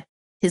what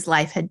his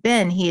life had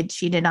been. He had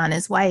cheated on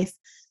his wife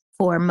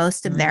for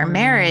most of their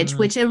marriage,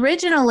 which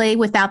originally,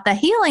 without the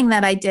healing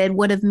that I did,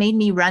 would have made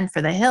me run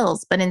for the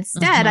hills. But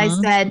instead, I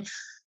said,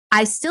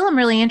 I still am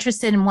really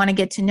interested and want to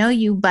get to know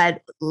you, but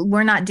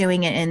we're not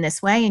doing it in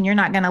this way, and you're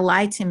not going to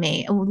lie to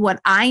me.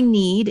 What I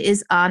need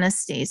is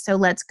honesty. So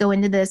let's go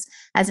into this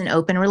as an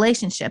open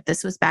relationship.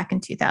 This was back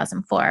in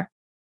 2004.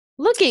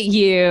 Look at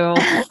you.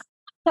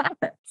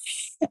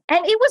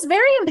 And it was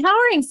very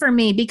empowering for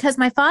me because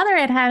my father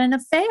had had an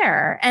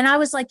affair. And I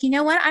was like, you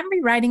know what? I'm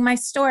rewriting my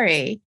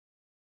story.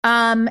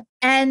 And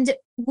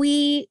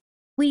we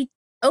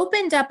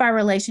opened up our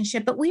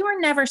relationship, but we were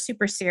never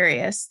super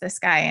serious, this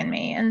guy and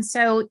me. And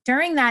so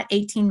during that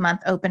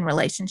 18-month open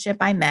relationship,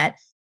 I met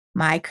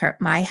my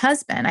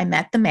husband. I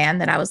met the man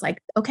that I was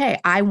like, okay,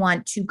 I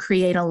want to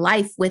create a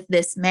life with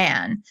this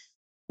man.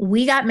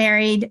 We got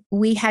married.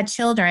 We had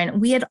children.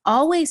 We had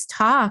always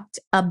talked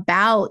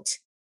about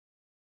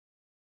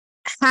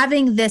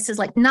having this as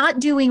like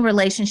not doing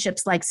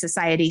relationships like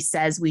society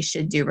says we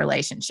should do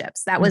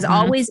relationships. That was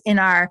always in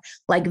our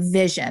like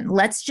vision.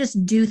 Let's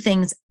just do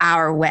things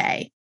our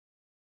way.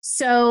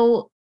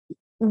 So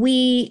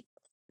it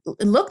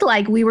looked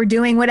like we were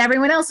doing what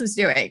everyone else was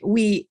doing.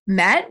 We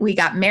met, we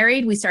got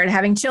married, we started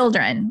having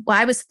children. Well,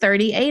 I was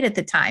 38 at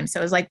the time. So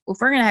I was like, if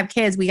we're going to have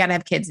kids, we got to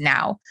have kids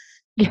now.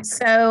 Yeah.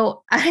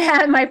 So I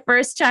had my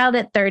first child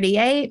at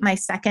 38, my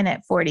second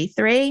at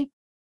 43.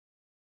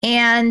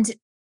 And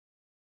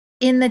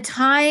in the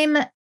time,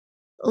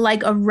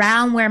 like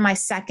around where my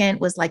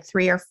second was like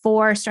 3 or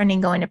 4, starting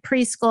to go into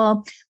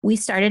preschool, we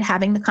started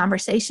having the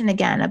conversation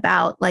again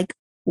about like,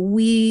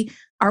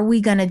 are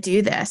we going to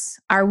do this?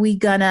 Are we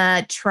going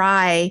to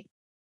try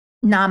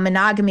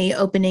non-monogamy,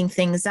 opening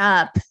things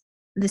up?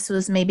 This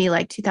was maybe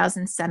like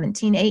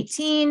 2017,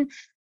 18.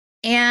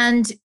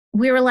 And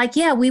we were like,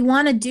 yeah, we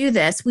want to do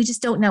this. We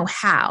just don't know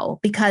how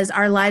because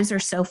our lives are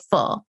so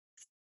full.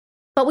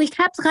 But we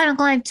kept kind of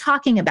like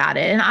talking about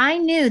it. And I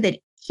knew that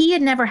he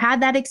had never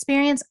had that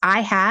experience.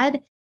 I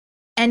had,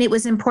 and it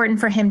was important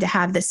for him to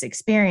have this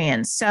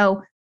experience.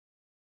 So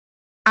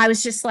I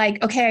was just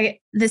like,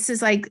 okay, this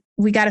is like,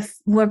 we're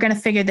going to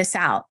figure this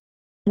out.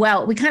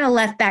 Well, we kind of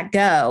let that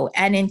go.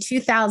 And in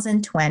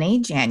 2020,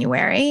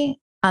 January,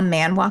 a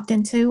man walked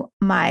into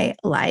my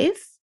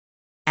life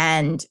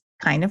and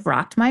kind of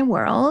rocked my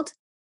world.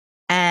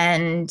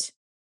 And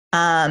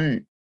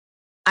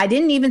I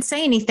didn't even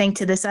say anything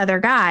to this other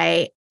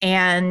guy,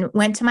 and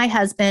went to my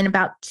husband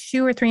about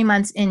 2 or 3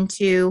 months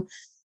into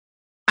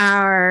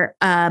our,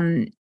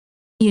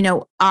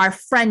 our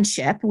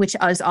friendship, which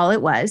was all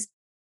it was.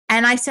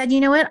 And I said, you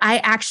know what?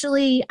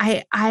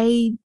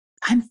 I'm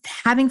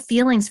having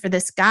feelings for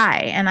this guy,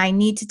 and I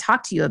need to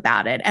talk to you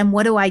about it. And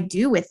what do I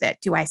do with it?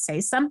 Do I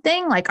say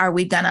something? Like, are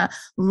we going to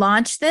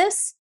launch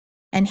this?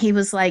 And he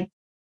was like,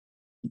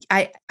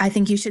 I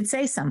think you should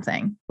say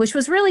something, which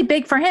was really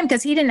big for him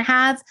because he didn't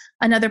have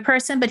another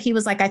person, but he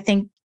was like, I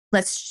think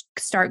let's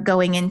start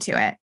going into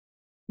it.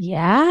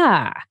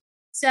 Yeah.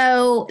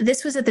 So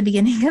this was at the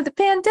beginning of the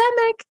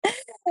pandemic.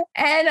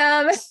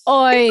 And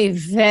oy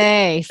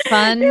vey,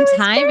 fun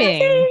timing.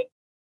 Crazy.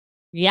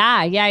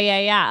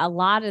 Yeah. A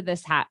lot of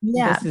this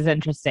this is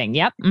interesting.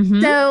 Yep.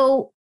 Mm-hmm.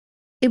 So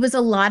it was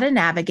a lot of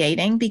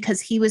navigating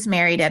because he was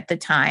married at the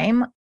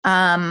time.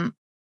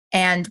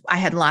 And I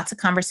had lots of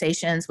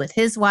conversations with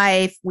his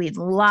wife. We had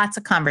lots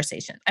of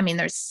conversations. I mean,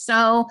 there's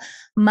so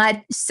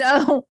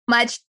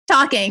much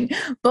talking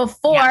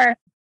before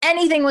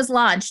anything was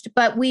launched.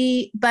 But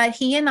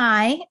he and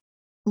I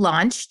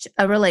launched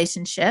a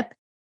relationship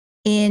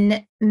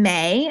in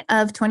May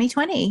of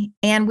 2020,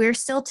 and we're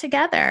still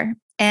together.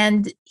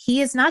 And he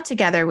is not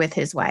together with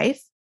his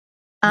wife.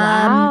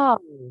 Wow.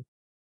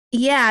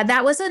 Yeah,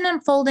 that was an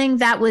unfolding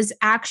that was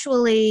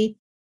actually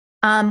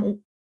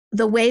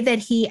the way that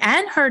he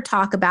and her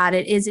talk about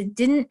it is it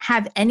didn't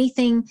have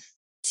anything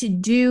to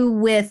do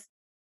with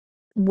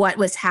what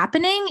was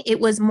happening. It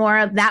was more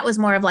of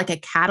like a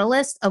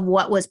catalyst of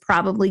what was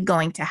probably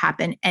going to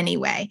happen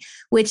anyway,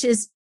 which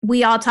is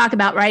we all talk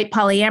about, right?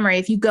 Polyamory.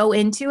 If you go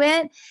into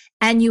it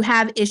and you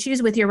have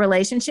issues with your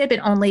relationship, it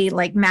only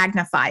like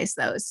magnifies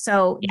those.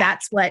 So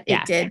that's what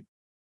it did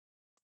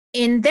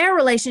in their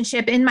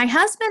relationship. In my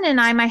husband and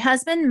I, my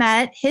husband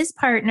met his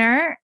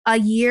partner a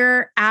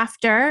year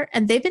after,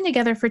 and they've been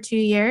together for 2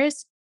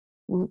 years.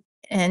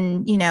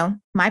 And, you know,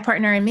 my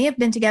partner and me have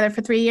been together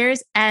for 3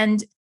 years,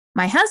 and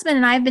my husband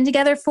and I have been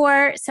together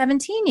for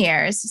 17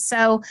 years.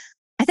 So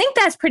I think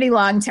that's pretty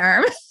long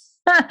term.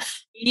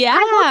 Yeah. I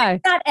hope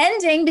it's not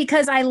ending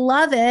because I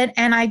love it.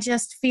 And I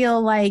just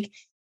feel like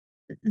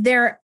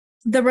the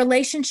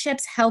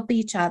relationships help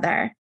each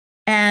other.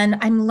 And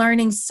I'm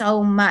learning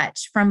so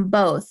much from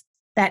both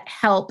that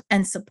help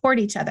and support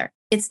each other.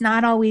 It's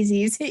not always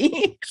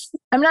easy.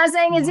 I'm not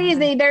saying it's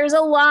easy. There's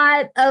a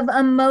lot of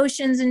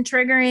emotions and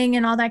triggering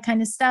and all that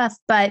kind of stuff.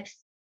 But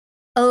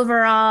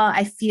overall,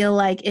 I feel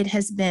like it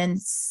has been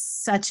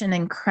such an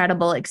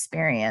incredible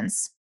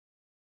experience.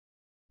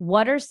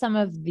 What are some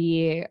of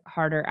the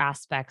harder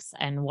aspects,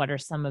 and what are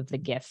some of the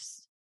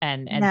gifts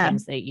and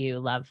things that you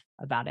love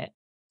about it?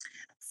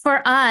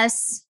 For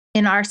us,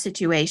 in our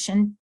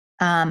situation,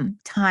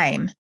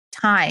 time,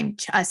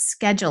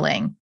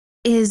 scheduling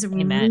is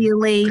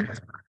really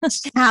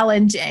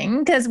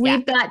challenging because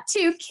we've got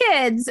 2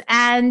 kids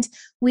and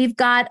we've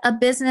got a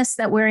business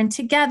that we're in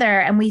together,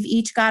 and we've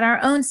each got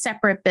our own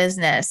separate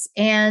business,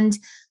 and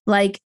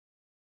like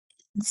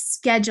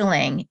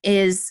scheduling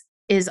is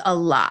a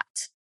lot.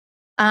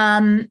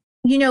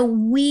 You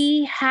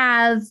know,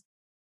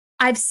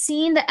 I've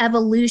seen the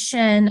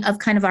evolution of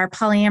kind of our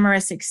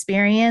polyamorous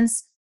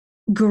experience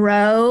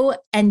grow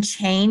and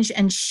change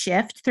and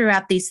shift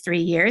throughout these 3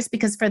 years,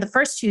 because for the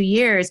first 2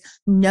 years,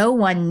 no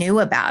one knew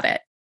about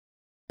it.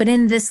 But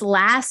in this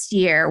last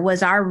year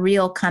was our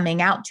real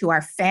coming out to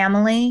our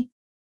family,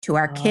 to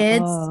our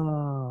kids,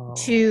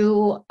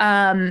 to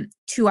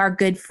our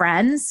good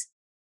friends.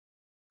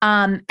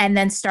 And then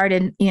I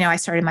started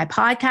my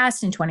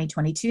podcast in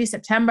 2022,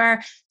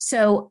 September.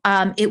 So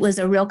it was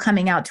a real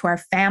coming out to our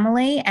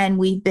family, and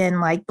we've been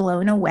like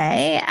blown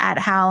away at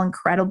how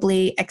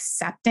incredibly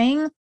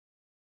accepting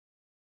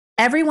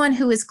everyone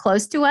who is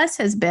close to us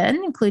has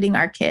been, including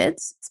our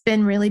kids. It's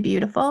been really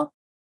beautiful.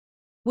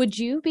 Would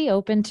you be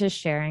open to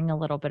sharing a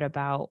little bit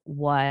about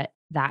what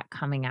that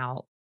coming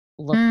out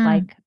looked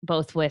like,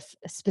 both with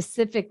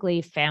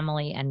specifically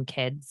family and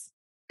kids?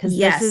 Because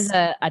this is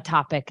a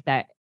topic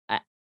that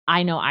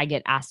I know I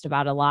get asked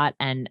about a lot,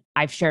 and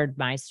I've shared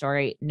my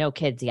story, no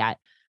kids yet,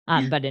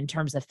 but in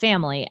terms of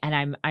family,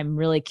 and I'm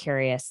really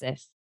curious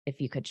if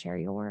you could share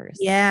yours.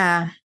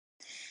 Yeah.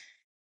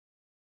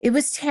 It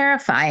was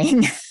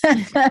terrifying.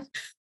 So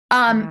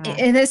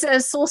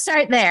we'll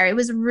start there. It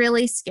was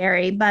really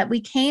scary, but I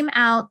came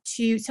out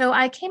to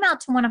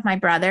one of my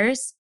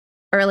brothers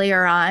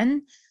earlier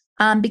on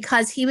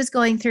because he was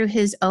going through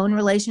his own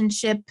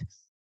relationship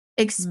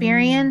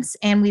experience,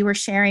 and we were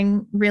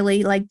sharing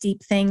really like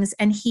deep things.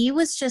 And he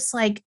was just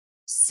like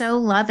so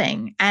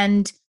loving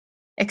and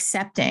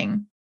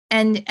accepting.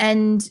 And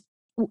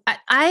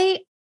I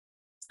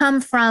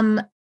come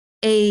from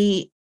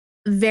a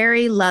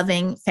very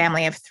loving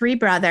family. I have 3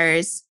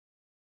 brothers.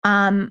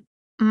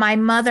 My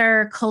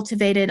mother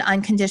cultivated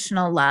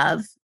unconditional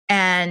love,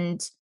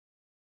 and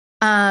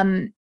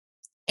my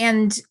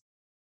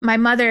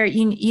mother,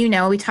 you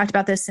know, we talked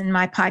about this in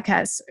my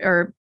podcast,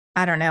 or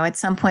I don't know, at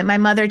some point, my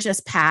mother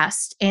just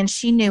passed, and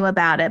she knew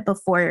about it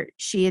before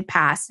she had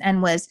passed,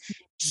 and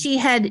she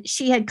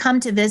had come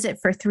to visit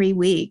for 3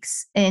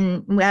 weeks.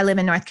 I live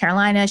in North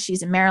Carolina.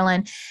 She's in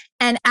Maryland.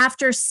 And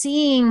after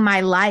seeing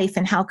my life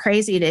and how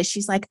crazy it is,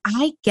 she's like,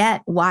 I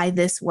get why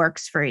this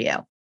works for you.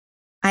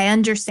 I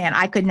understand.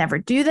 I could never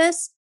do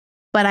this,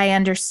 but I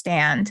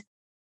understand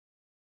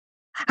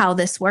how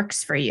this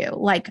works for you.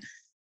 Like,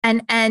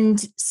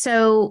 and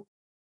so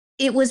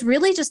it was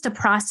really just a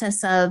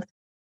process of,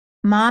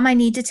 Mom, I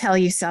need to tell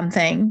you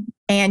something.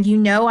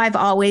 And I've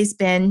always,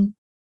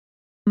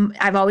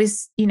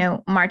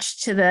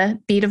 marched to the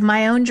beat of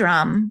my own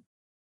drum.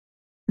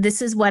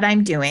 This is what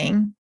I'm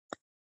doing.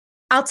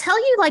 I'll tell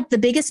you, like, the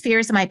biggest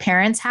fears that my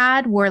parents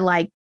had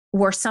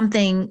were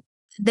something.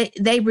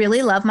 They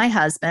really love my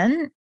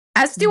husband,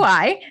 as do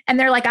I. And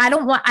they're like, I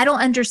don't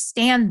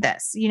understand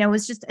this. You know,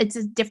 it's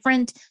a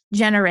different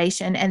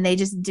generation, and they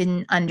just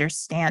didn't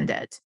understand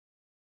it.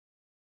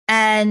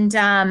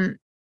 And,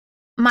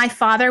 my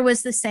father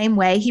was the same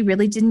way. He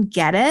really didn't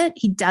get it.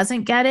 He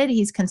doesn't get it.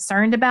 He's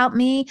concerned about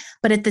me.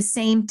 But at the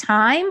same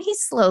time,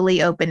 he's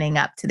slowly opening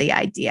up to the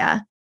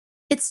idea.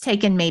 It's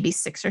taken maybe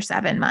 6 or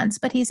 7 months,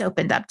 but he's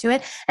opened up to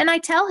it. And I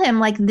tell him,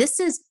 like, this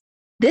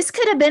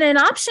could have been an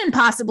option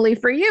possibly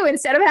for you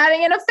instead of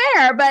having an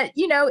affair. But,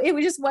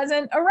 it just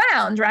wasn't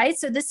around, right?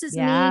 So this is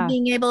me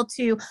being able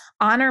to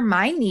honor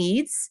my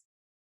needs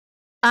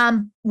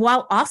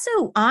while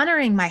also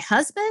honoring my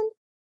husband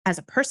as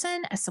a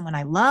person, as someone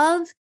I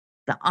love.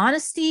 The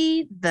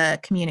honesty, the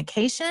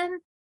communication,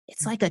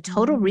 it's like a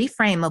total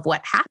reframe of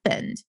what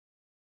happened.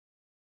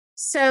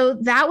 So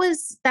that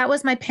was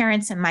my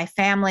parents and my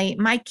family.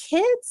 My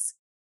kids,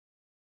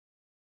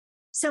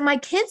 So my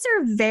kids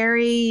are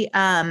very,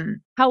 How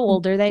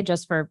old are they,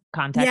 just for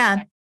context?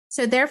 Yeah.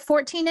 So they're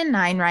 14 and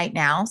 9 right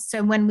now.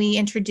 So when we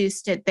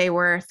introduced it, they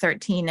were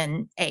 13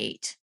 and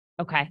 8.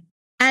 Okay.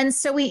 And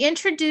so we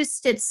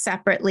introduced it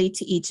separately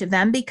to each of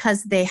them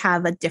because they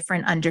have a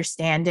different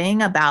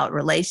understanding about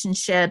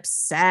relationships,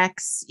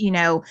 sex,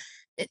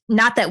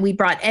 not that we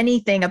brought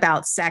anything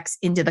about sex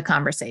into the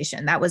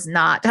conversation. That was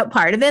not a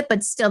part of it,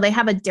 but still they're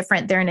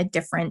in a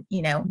different,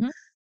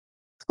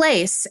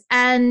 place.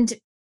 And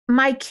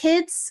my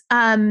kids,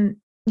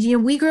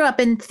 we grew up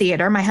in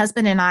theater. My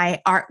husband and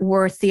I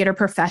were theater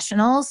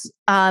professionals.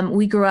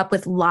 We grew up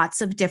with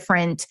lots of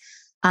different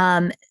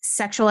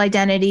sexual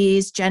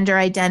identities, gender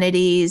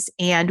identities,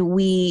 and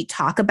we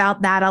talk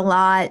about that a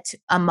lot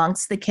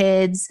amongst the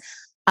kids.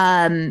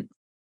 I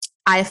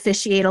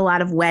officiate a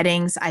lot of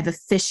weddings. I've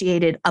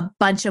officiated a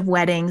bunch of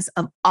weddings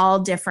of all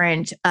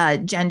different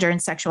gender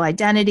and sexual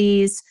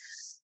identities.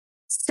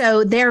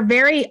 So they're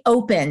very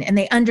open and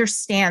they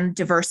understand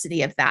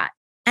diversity of that.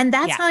 And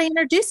that's how I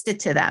introduced it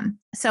to them.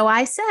 So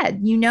I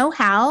said,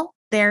 how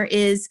there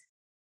is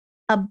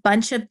a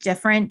bunch of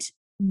different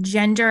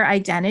gender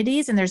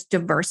identities and there's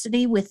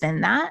diversity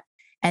within that.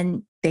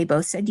 And they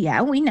both said,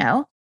 yeah, we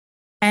know.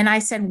 And I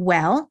said,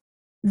 well,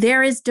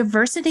 there is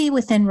diversity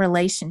within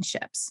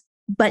relationships,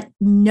 but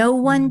no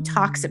one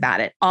talks about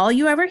it. All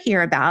you ever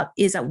hear about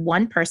is a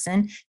one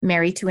person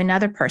married to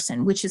another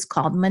person, which is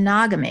called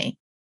monogamy.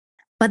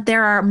 But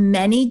there are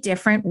many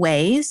different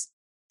ways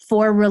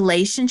for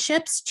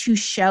relationships to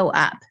show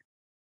up.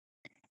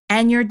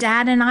 And your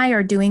dad and I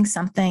are doing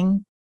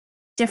something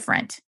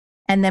different.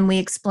 And then we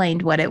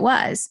explained what it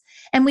was.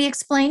 And we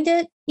explained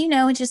it,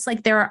 just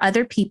like there are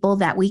other people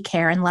that we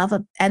care and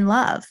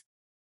love.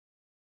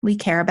 We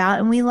care about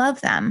and we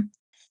love them.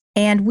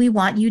 And we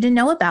want you to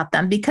know about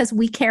them because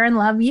we care and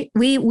love you.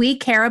 We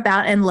care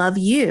about and love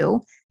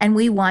you. And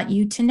we want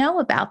you to know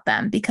about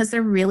them because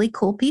they're really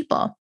cool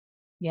people.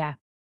 Yeah.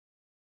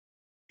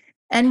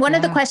 And one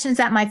of the questions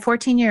that my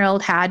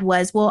 14-year-old had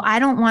was, well, I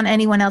don't want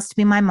anyone else to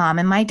be my mom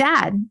and my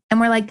dad. And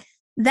we're like,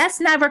 that's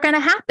never going to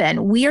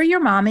happen. We are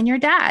your mom and your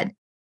dad.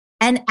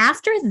 And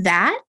after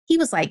that, he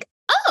was like,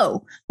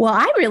 oh, well,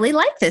 I really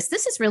like this.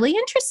 This is really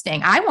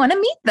interesting. I want to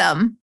meet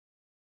them.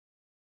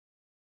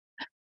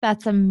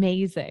 That's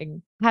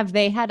amazing. Have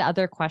they had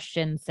other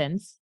questions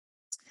since?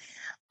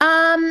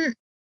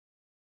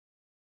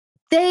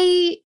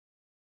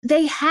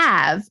 They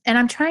have, and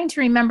I'm trying to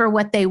remember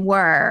what they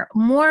were.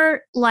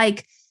 More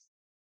like,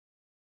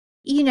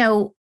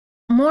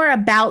 more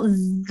about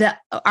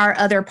our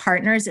other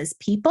partners as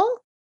people.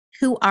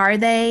 Who are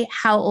they?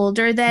 How old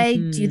are they?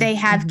 Do they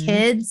have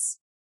kids?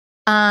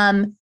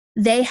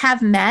 They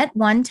have met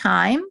one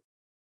time.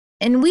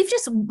 And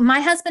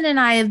my husband and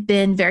I have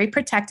been very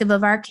protective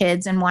of our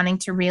kids and wanting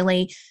to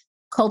really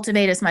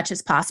cultivate as much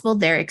as possible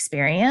their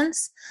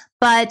experience.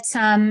 But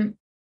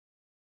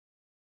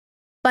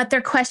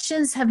their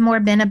questions have more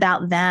been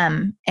about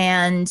them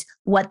and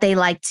what they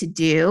like to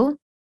do.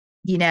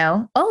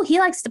 Oh, he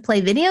likes to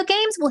play video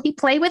games. Will he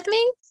play with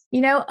me?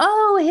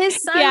 Oh, his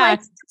son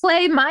likes to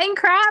play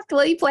Minecraft.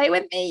 Will he play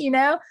with me?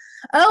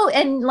 Oh,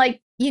 and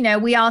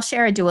we all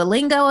share a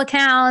Duolingo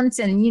account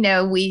and,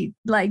 we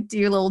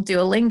do little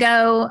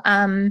Duolingo,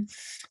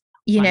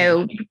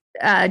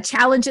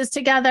 challenges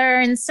together.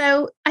 And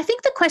so I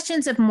think the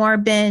questions have more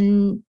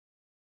been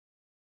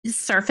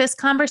surface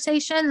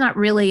conversation, not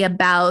really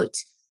about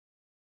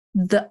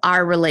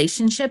our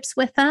relationships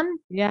with them.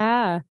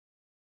 Yeah.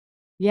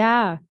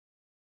 Yeah.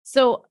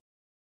 So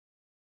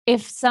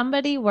if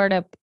somebody were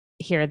to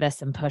hear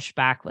this and push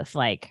back with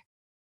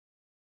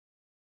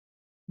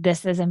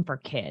this isn't for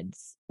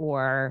kids,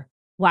 or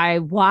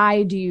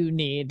why do you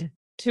need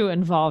to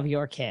involve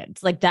your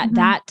kids?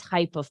 That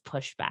type of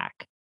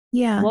pushback.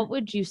 Yeah. What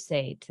would you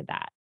say to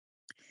that?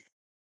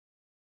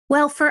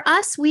 Well, for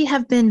us, we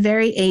have been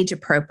very age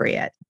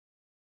appropriate.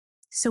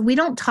 So we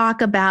don't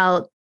talk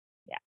about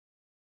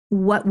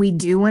what we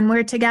do when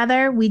we're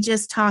together. We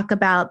just talk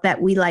about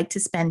that we like to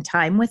spend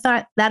time with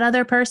that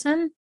other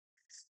person.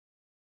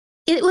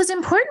 It was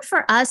important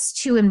for us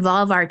to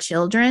involve our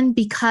children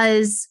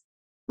because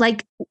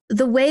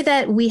the way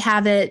that we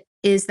have it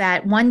is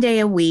that one day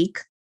a week,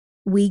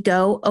 we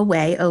go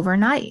away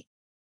overnight.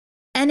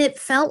 And it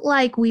felt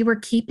like we were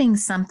keeping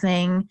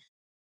something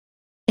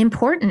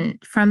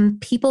important from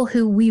people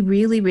who we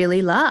really,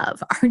 really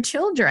love, our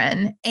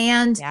children.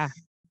 And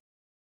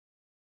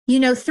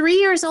 3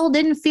 years old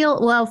didn't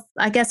feel, well,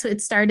 I guess it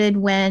started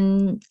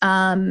when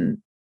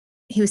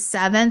he was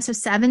 7. So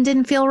 7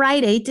 didn't feel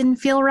right. 8 didn't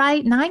feel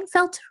right. 9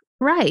 felt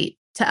right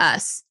to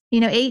us.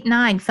 8,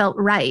 9 felt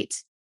right.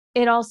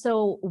 It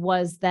also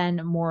was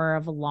then more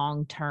of a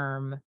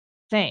long-term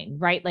thing,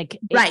 right?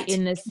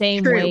 In the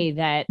same way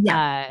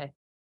that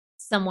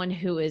someone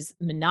who is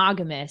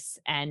monogamous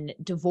and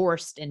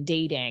divorced and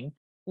dating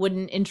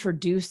wouldn't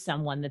introduce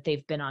someone that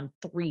they've been on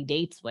 3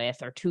 dates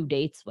with or 2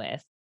 dates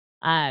with.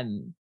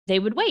 They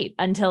would wait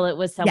until it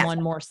was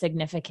someone more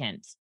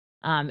significant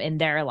in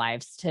their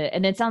lives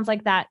and it sounds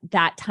like that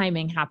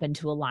timing happened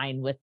to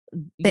align with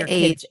your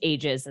kids'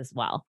 ages as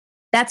well.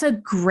 That's a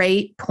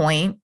great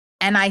point.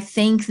 And I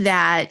think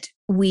that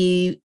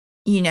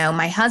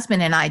my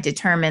husband and I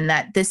determined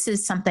that this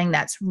is something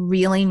that's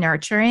really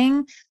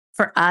nurturing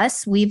for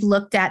us. We've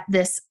looked at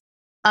this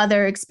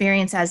other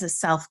experience as a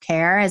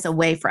self-care, as a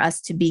way for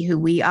us to be who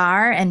we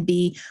are and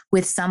be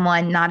with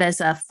someone, not as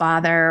a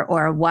father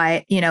or a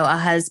wife, a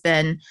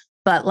husband,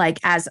 but like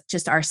as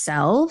just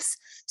ourselves.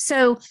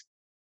 So,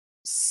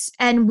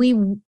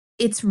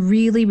 it's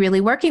really, really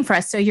working for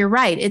us. So you're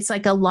right. It's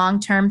like a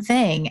long-term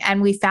thing.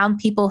 And we found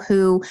people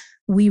who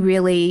we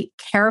really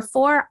care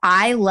for.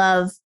 I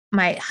love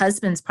my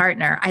husband's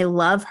partner. I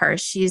love her.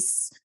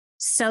 She's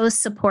so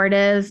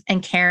supportive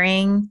and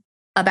caring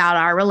about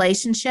our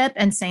relationship,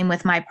 and same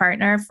with my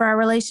partner for our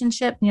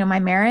relationship, my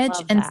marriage.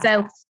 And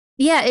so,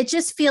 it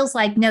just feels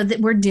like, no, that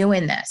we're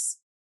doing this.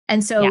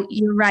 And so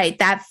you're right.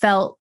 That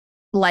felt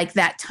like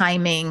that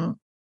timing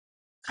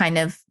kind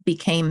of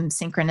became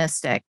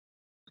synchronistic.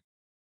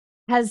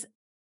 Has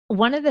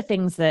one of the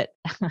things that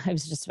I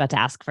was just about to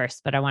ask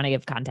first, but I want to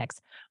give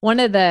context. One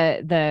of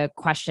the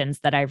questions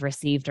that I've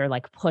received, or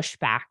like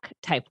pushback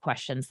type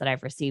questions that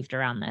I've received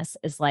around this,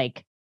 is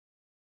like,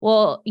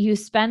 well, you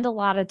spend a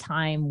lot of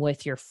time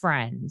with your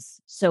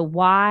friends, so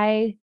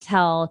why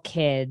tell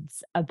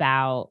kids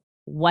about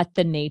what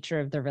the nature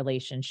of the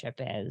relationship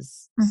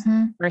is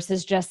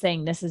versus just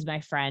saying, this is my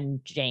friend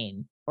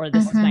Jane, or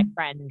this is my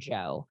friend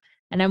Joe?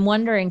 And I'm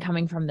wondering,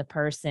 coming from the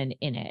person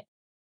in it,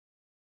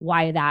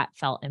 why that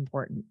felt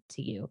important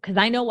to you. Because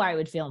I know why it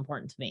would feel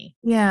important to me.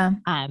 Yeah.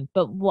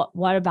 But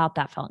what about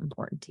that felt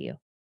important to you?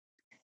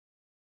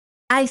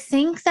 I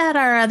think that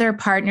our other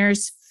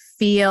partners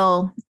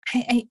feel,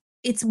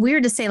 it's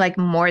weird to say like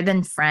more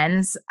than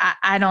friends.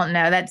 I don't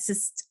know. That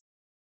just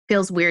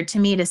feels weird to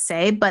me to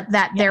say, but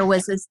that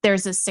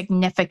there's a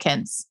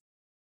significance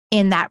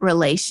in that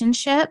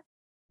relationship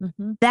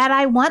that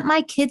I want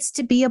my kids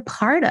to be a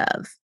part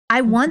of. I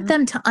want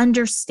them to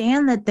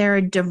understand that there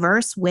are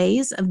diverse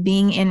ways of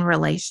being in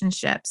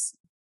relationships.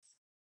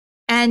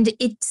 And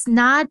it's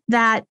not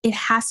that it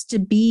has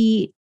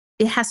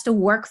to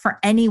work for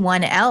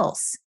anyone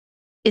else.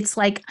 It's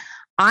like,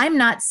 I'm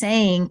not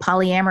saying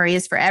polyamory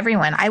is for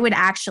everyone. I would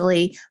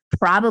actually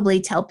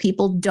probably tell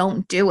people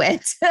don't do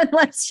it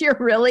unless you're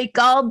really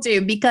called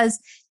to, because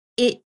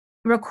it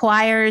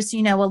requires,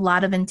 a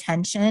lot of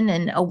intention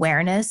and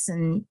awareness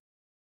and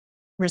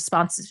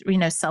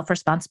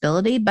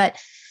self-responsibility. But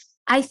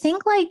I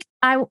think like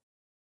I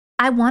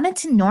wanted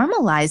to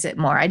normalize it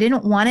more. I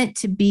didn't want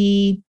to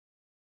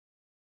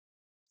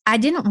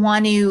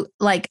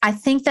like, I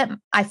think that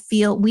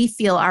we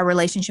feel our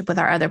relationship with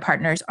our other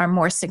partners are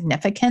more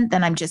significant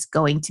than I'm just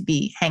going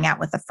to hang out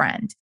with a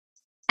friend.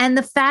 And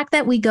the fact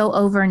that we go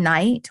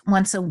overnight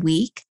once a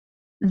week,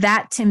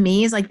 that to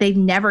me is like, they've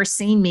never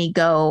seen me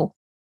go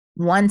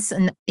once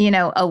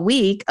a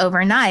week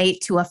overnight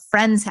to a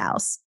friend's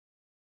house.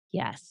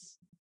 Yes.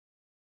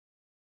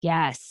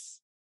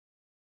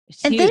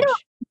 It's and huge.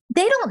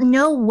 they don't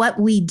know what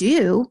we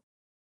do.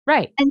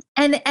 Right.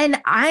 And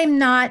I'm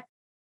not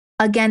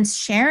against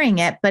sharing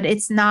it, but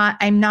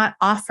I'm not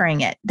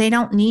offering it. They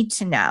don't need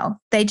to know.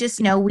 They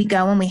just know we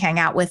go and we hang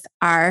out with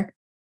our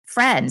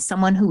friends,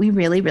 someone who we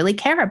really, really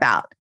care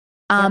about.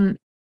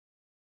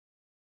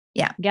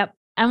 Yep.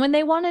 And when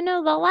they want to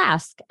know, they'll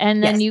ask.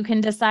 And then you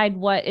can decide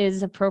what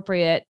is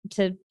appropriate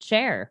to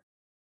share.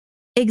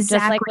 Exactly.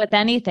 Just like with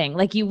anything.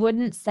 Like, you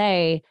wouldn't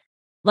say,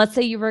 let's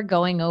say you were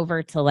going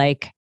over to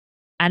like,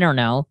 I don't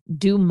know,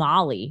 do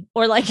Molly,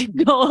 or like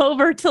go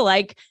over to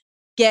like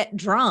get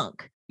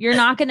drunk. You're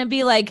not going to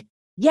be like,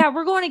 yeah,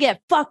 we're going to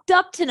get fucked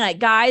up tonight,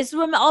 guys.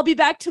 I'll be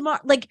back tomorrow.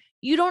 Like,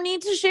 you don't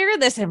need to share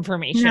this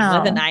information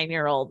with a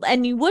 9-year-old.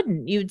 And you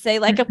wouldn't. You'd say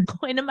like, I'm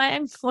going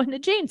to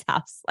Jane's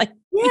house. Like,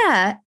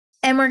 yeah.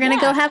 And we're going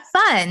to go have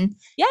fun.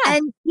 Yeah.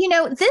 And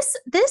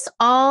this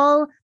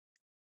all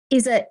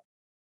is a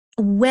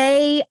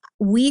way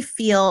we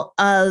feel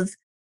of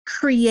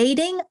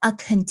creating a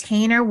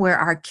container where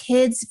our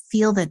kids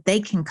feel that they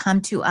can come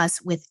to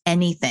us with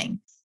anything.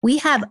 We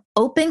have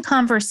open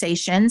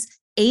conversations,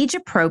 age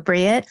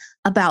appropriate,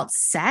 about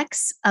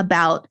sex,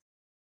 about,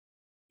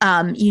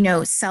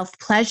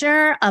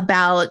 self-pleasure,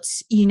 about,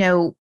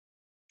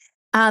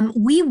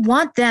 we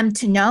want them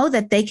to know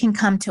that they can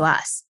come to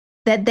us,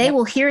 that they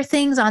will hear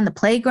things on the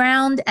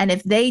playground. And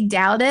if they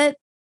doubt it,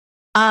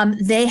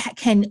 they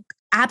can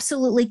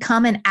absolutely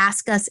come and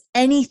ask us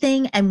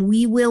anything, and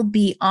we will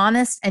be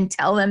honest and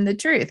tell them the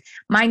truth.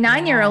 My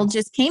 9-year-old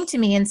just came to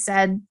me and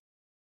said,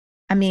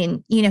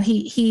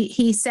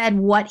 he said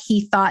what he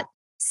thought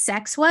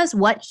sex was,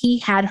 what he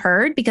had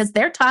heard, because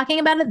they're talking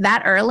about it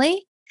that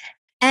early.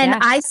 And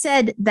I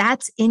said,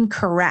 that's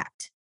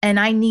incorrect. And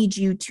I need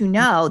you to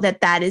know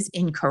that is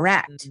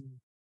incorrect.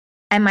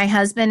 And my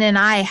husband and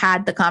I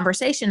had the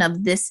conversation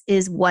of, this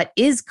is what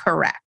is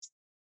correct.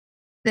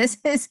 This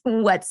is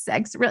what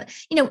sex really,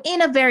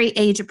 in a very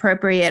age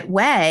appropriate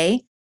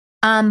way.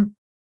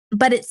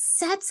 But it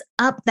sets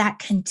up that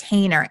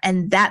container.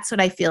 And that's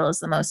what I feel is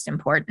the most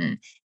important,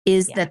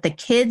 is that the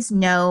kids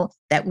know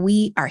that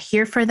we are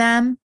here for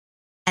them.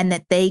 and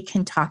that they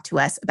can talk to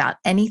us about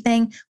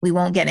anything. We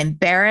won't get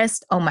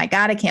embarrassed. Oh my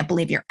God, I can't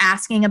believe you're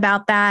asking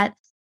about that.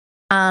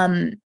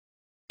 And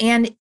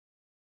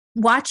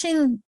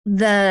watching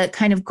the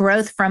kind of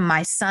growth from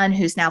my son,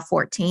 who's now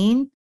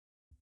 14,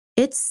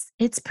 it's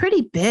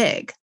pretty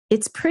big.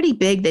 It's pretty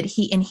big that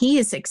he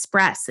has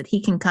expressed that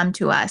he can come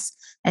to us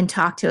and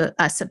talk to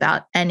us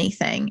about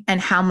anything and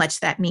how much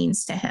that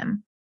means to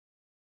him.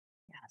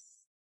 Yes.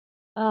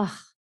 Oh,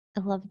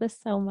 I love this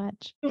so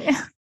much.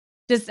 Yeah.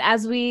 Just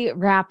as we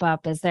wrap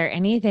up, is there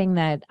anything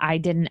that I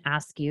didn't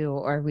ask you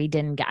or we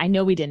didn't get? I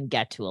know we didn't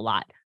get to a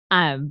lot,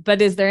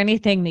 but is there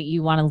anything that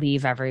you want to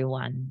leave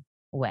everyone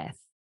with?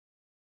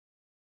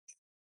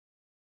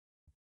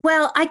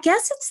 Well, I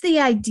guess it's the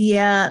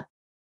idea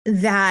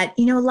that,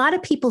 a lot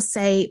of people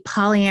say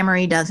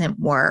polyamory doesn't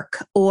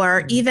work,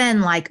 or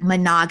even like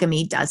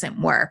monogamy doesn't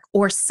work,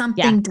 or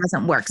something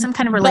doesn't work, some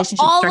kind of relationship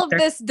but all structure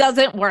of this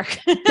doesn't work.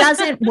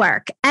 doesn't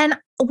work. And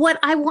what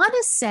I want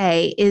to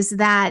say is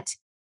that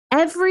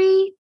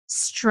every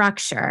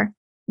structure,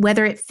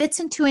 whether it fits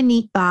into a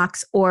neat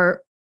box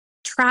or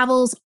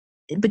travels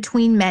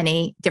between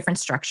many different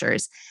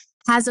structures,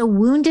 has a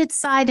wounded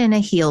side and a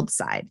healed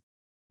side,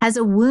 has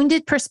a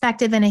wounded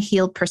perspective and a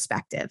healed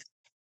perspective.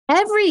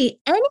 Any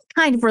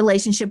kind of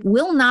relationship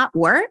will not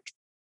work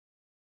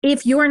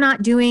if you're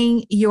not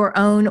doing your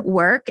own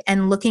work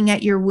and looking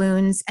at your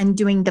wounds and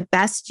doing the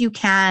best you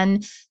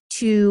can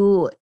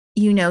to,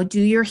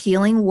 do your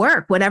healing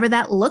work, whatever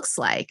that looks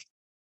like.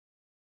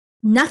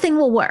 Nothing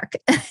will work.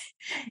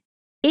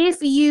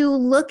 If you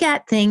look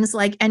at things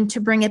like, and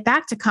to bring it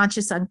back to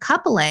conscious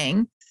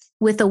uncoupling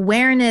with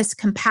awareness,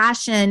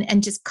 compassion,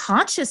 and just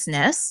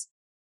consciousness,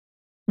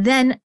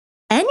 then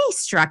any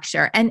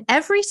structure and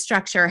every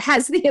structure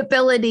has the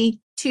ability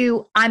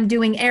to, I'm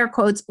doing air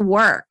quotes,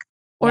 work,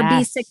 or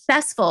be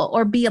successful,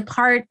 or be a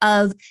part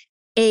of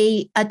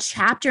a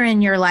chapter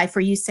in your life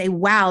where you say,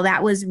 wow,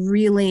 that was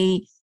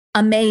really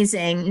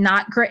amazing.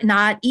 Not great,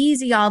 not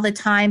easy all the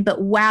time,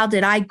 but wow,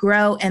 did I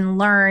grow and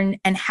learn,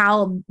 and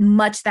how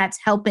much that's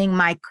helping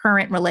my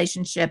current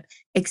relationship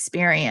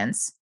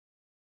experience.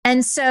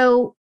 And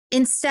so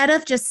instead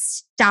of just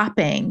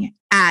stopping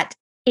at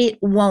it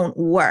won't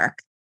work,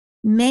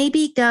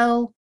 maybe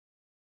go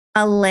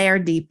a layer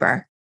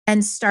deeper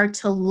and start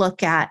to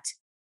look at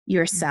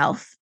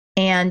yourself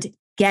and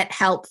get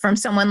help from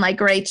someone like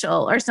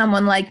Rachel or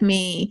someone like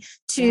me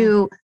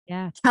to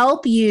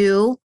help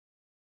you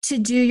to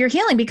do your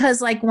healing.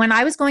 Because like when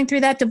I was going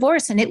through that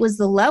divorce and it was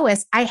the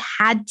lowest, I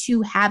had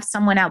to have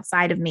someone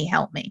outside of me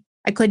help me.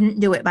 I couldn't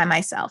do it by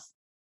myself.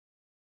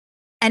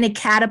 And it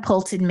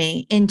catapulted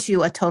me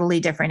into a totally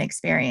different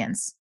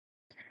experience.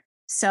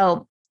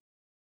 So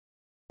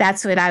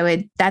that's what I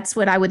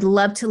would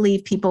love to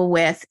leave people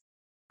with.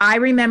 I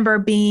remember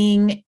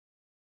being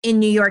in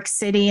New York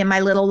City in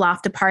my little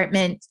loft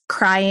apartment,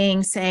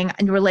 crying, saying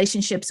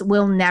relationships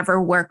will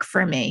never work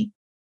for me.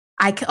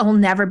 I'll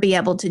never be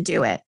able to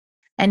do it.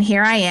 And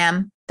here I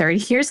am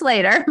 30 years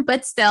later,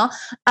 but still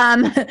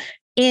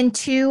in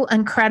two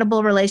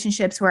incredible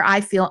relationships where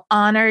I feel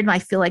honored. I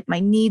feel like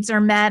my needs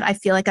are met. I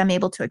feel like I'm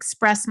able to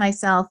express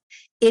myself.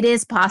 It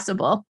is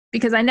possible,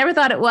 because I never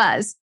thought it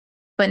was,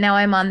 but now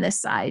I'm on this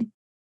side.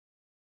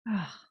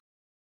 Oh,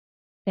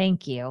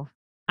 thank you.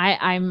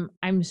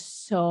 I'm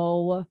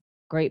so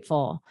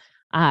grateful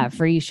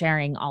for you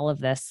sharing all of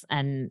this,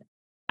 and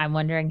I'm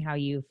wondering how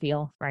you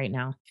feel right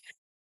now.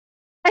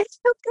 I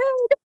feel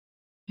good.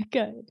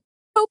 Good.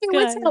 Hope it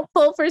was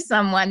helpful for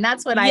someone.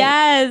 That's what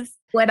I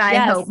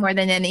hope more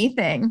than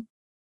anything.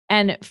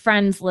 And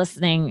friends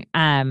listening,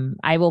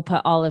 I will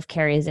put all of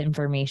Carrie's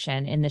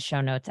information in the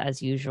show notes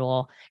as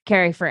usual.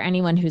 Carrie, for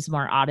anyone who's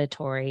more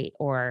auditory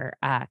or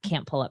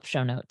can't pull up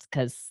show notes,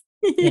 because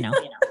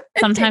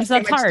sometimes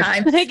that's hard.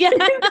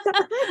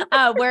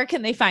 Where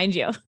can they find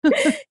you?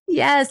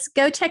 Yes,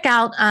 go check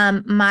out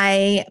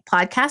my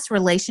podcast,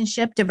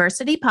 Relationship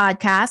Diversity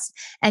Podcast.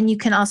 And you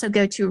can also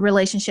go to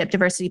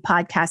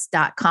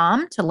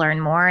relationshipdiversitypodcast.com to learn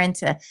more and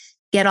to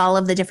get all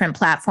of the different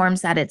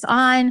platforms that it's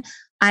on.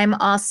 I'm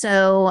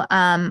also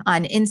on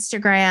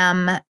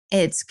Instagram.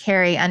 It's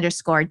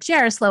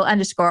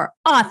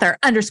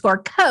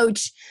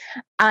Carrie_Jeroslow_author_coach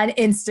on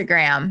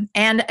Instagram.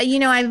 And,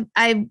 I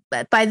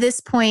by this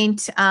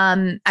point,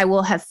 I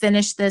will have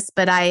finished this,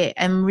 but I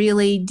am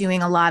really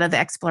doing a lot of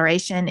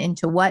exploration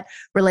into what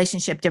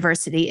relationship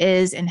diversity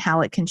is and how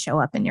it can show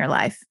up in your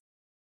life.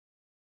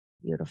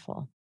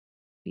 Beautiful.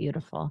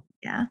 Beautiful.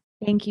 Yeah.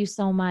 Thank you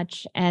so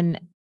much. And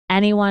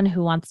anyone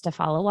who wants to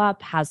follow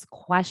up, has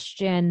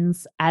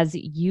questions, as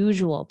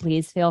usual,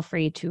 please feel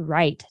free to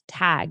write,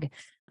 tag,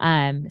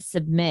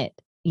 submit.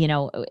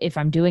 If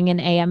I'm doing an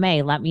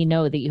AMA, let me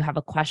know that you have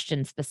a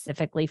question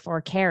specifically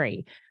for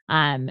Carrie.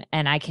 And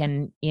I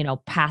can,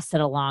 pass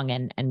it along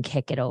and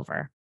kick it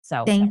over.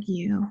 So thank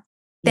you.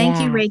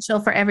 Thank you, Rachel,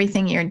 for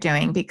everything you're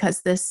doing,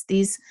 because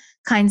these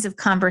kinds of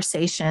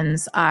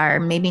conversations are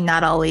maybe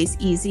not always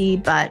easy,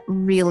 but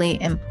really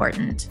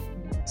important.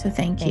 So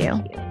thank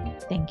you.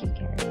 Thank you,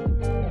 Carrie.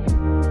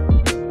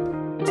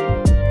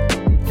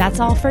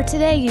 That's all for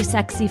today, you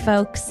sexy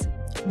folks.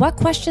 What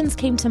questions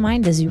came to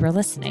mind as you were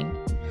listening?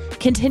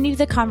 Continue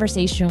the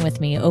conversation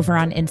with me over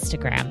on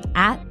Instagram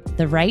at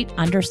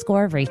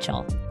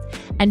 @the_Wright_Rachel.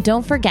 And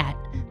don't forget,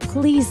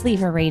 please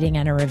leave a rating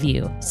and a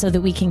review so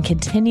that we can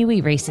continue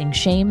erasing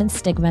shame and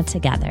stigma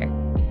together.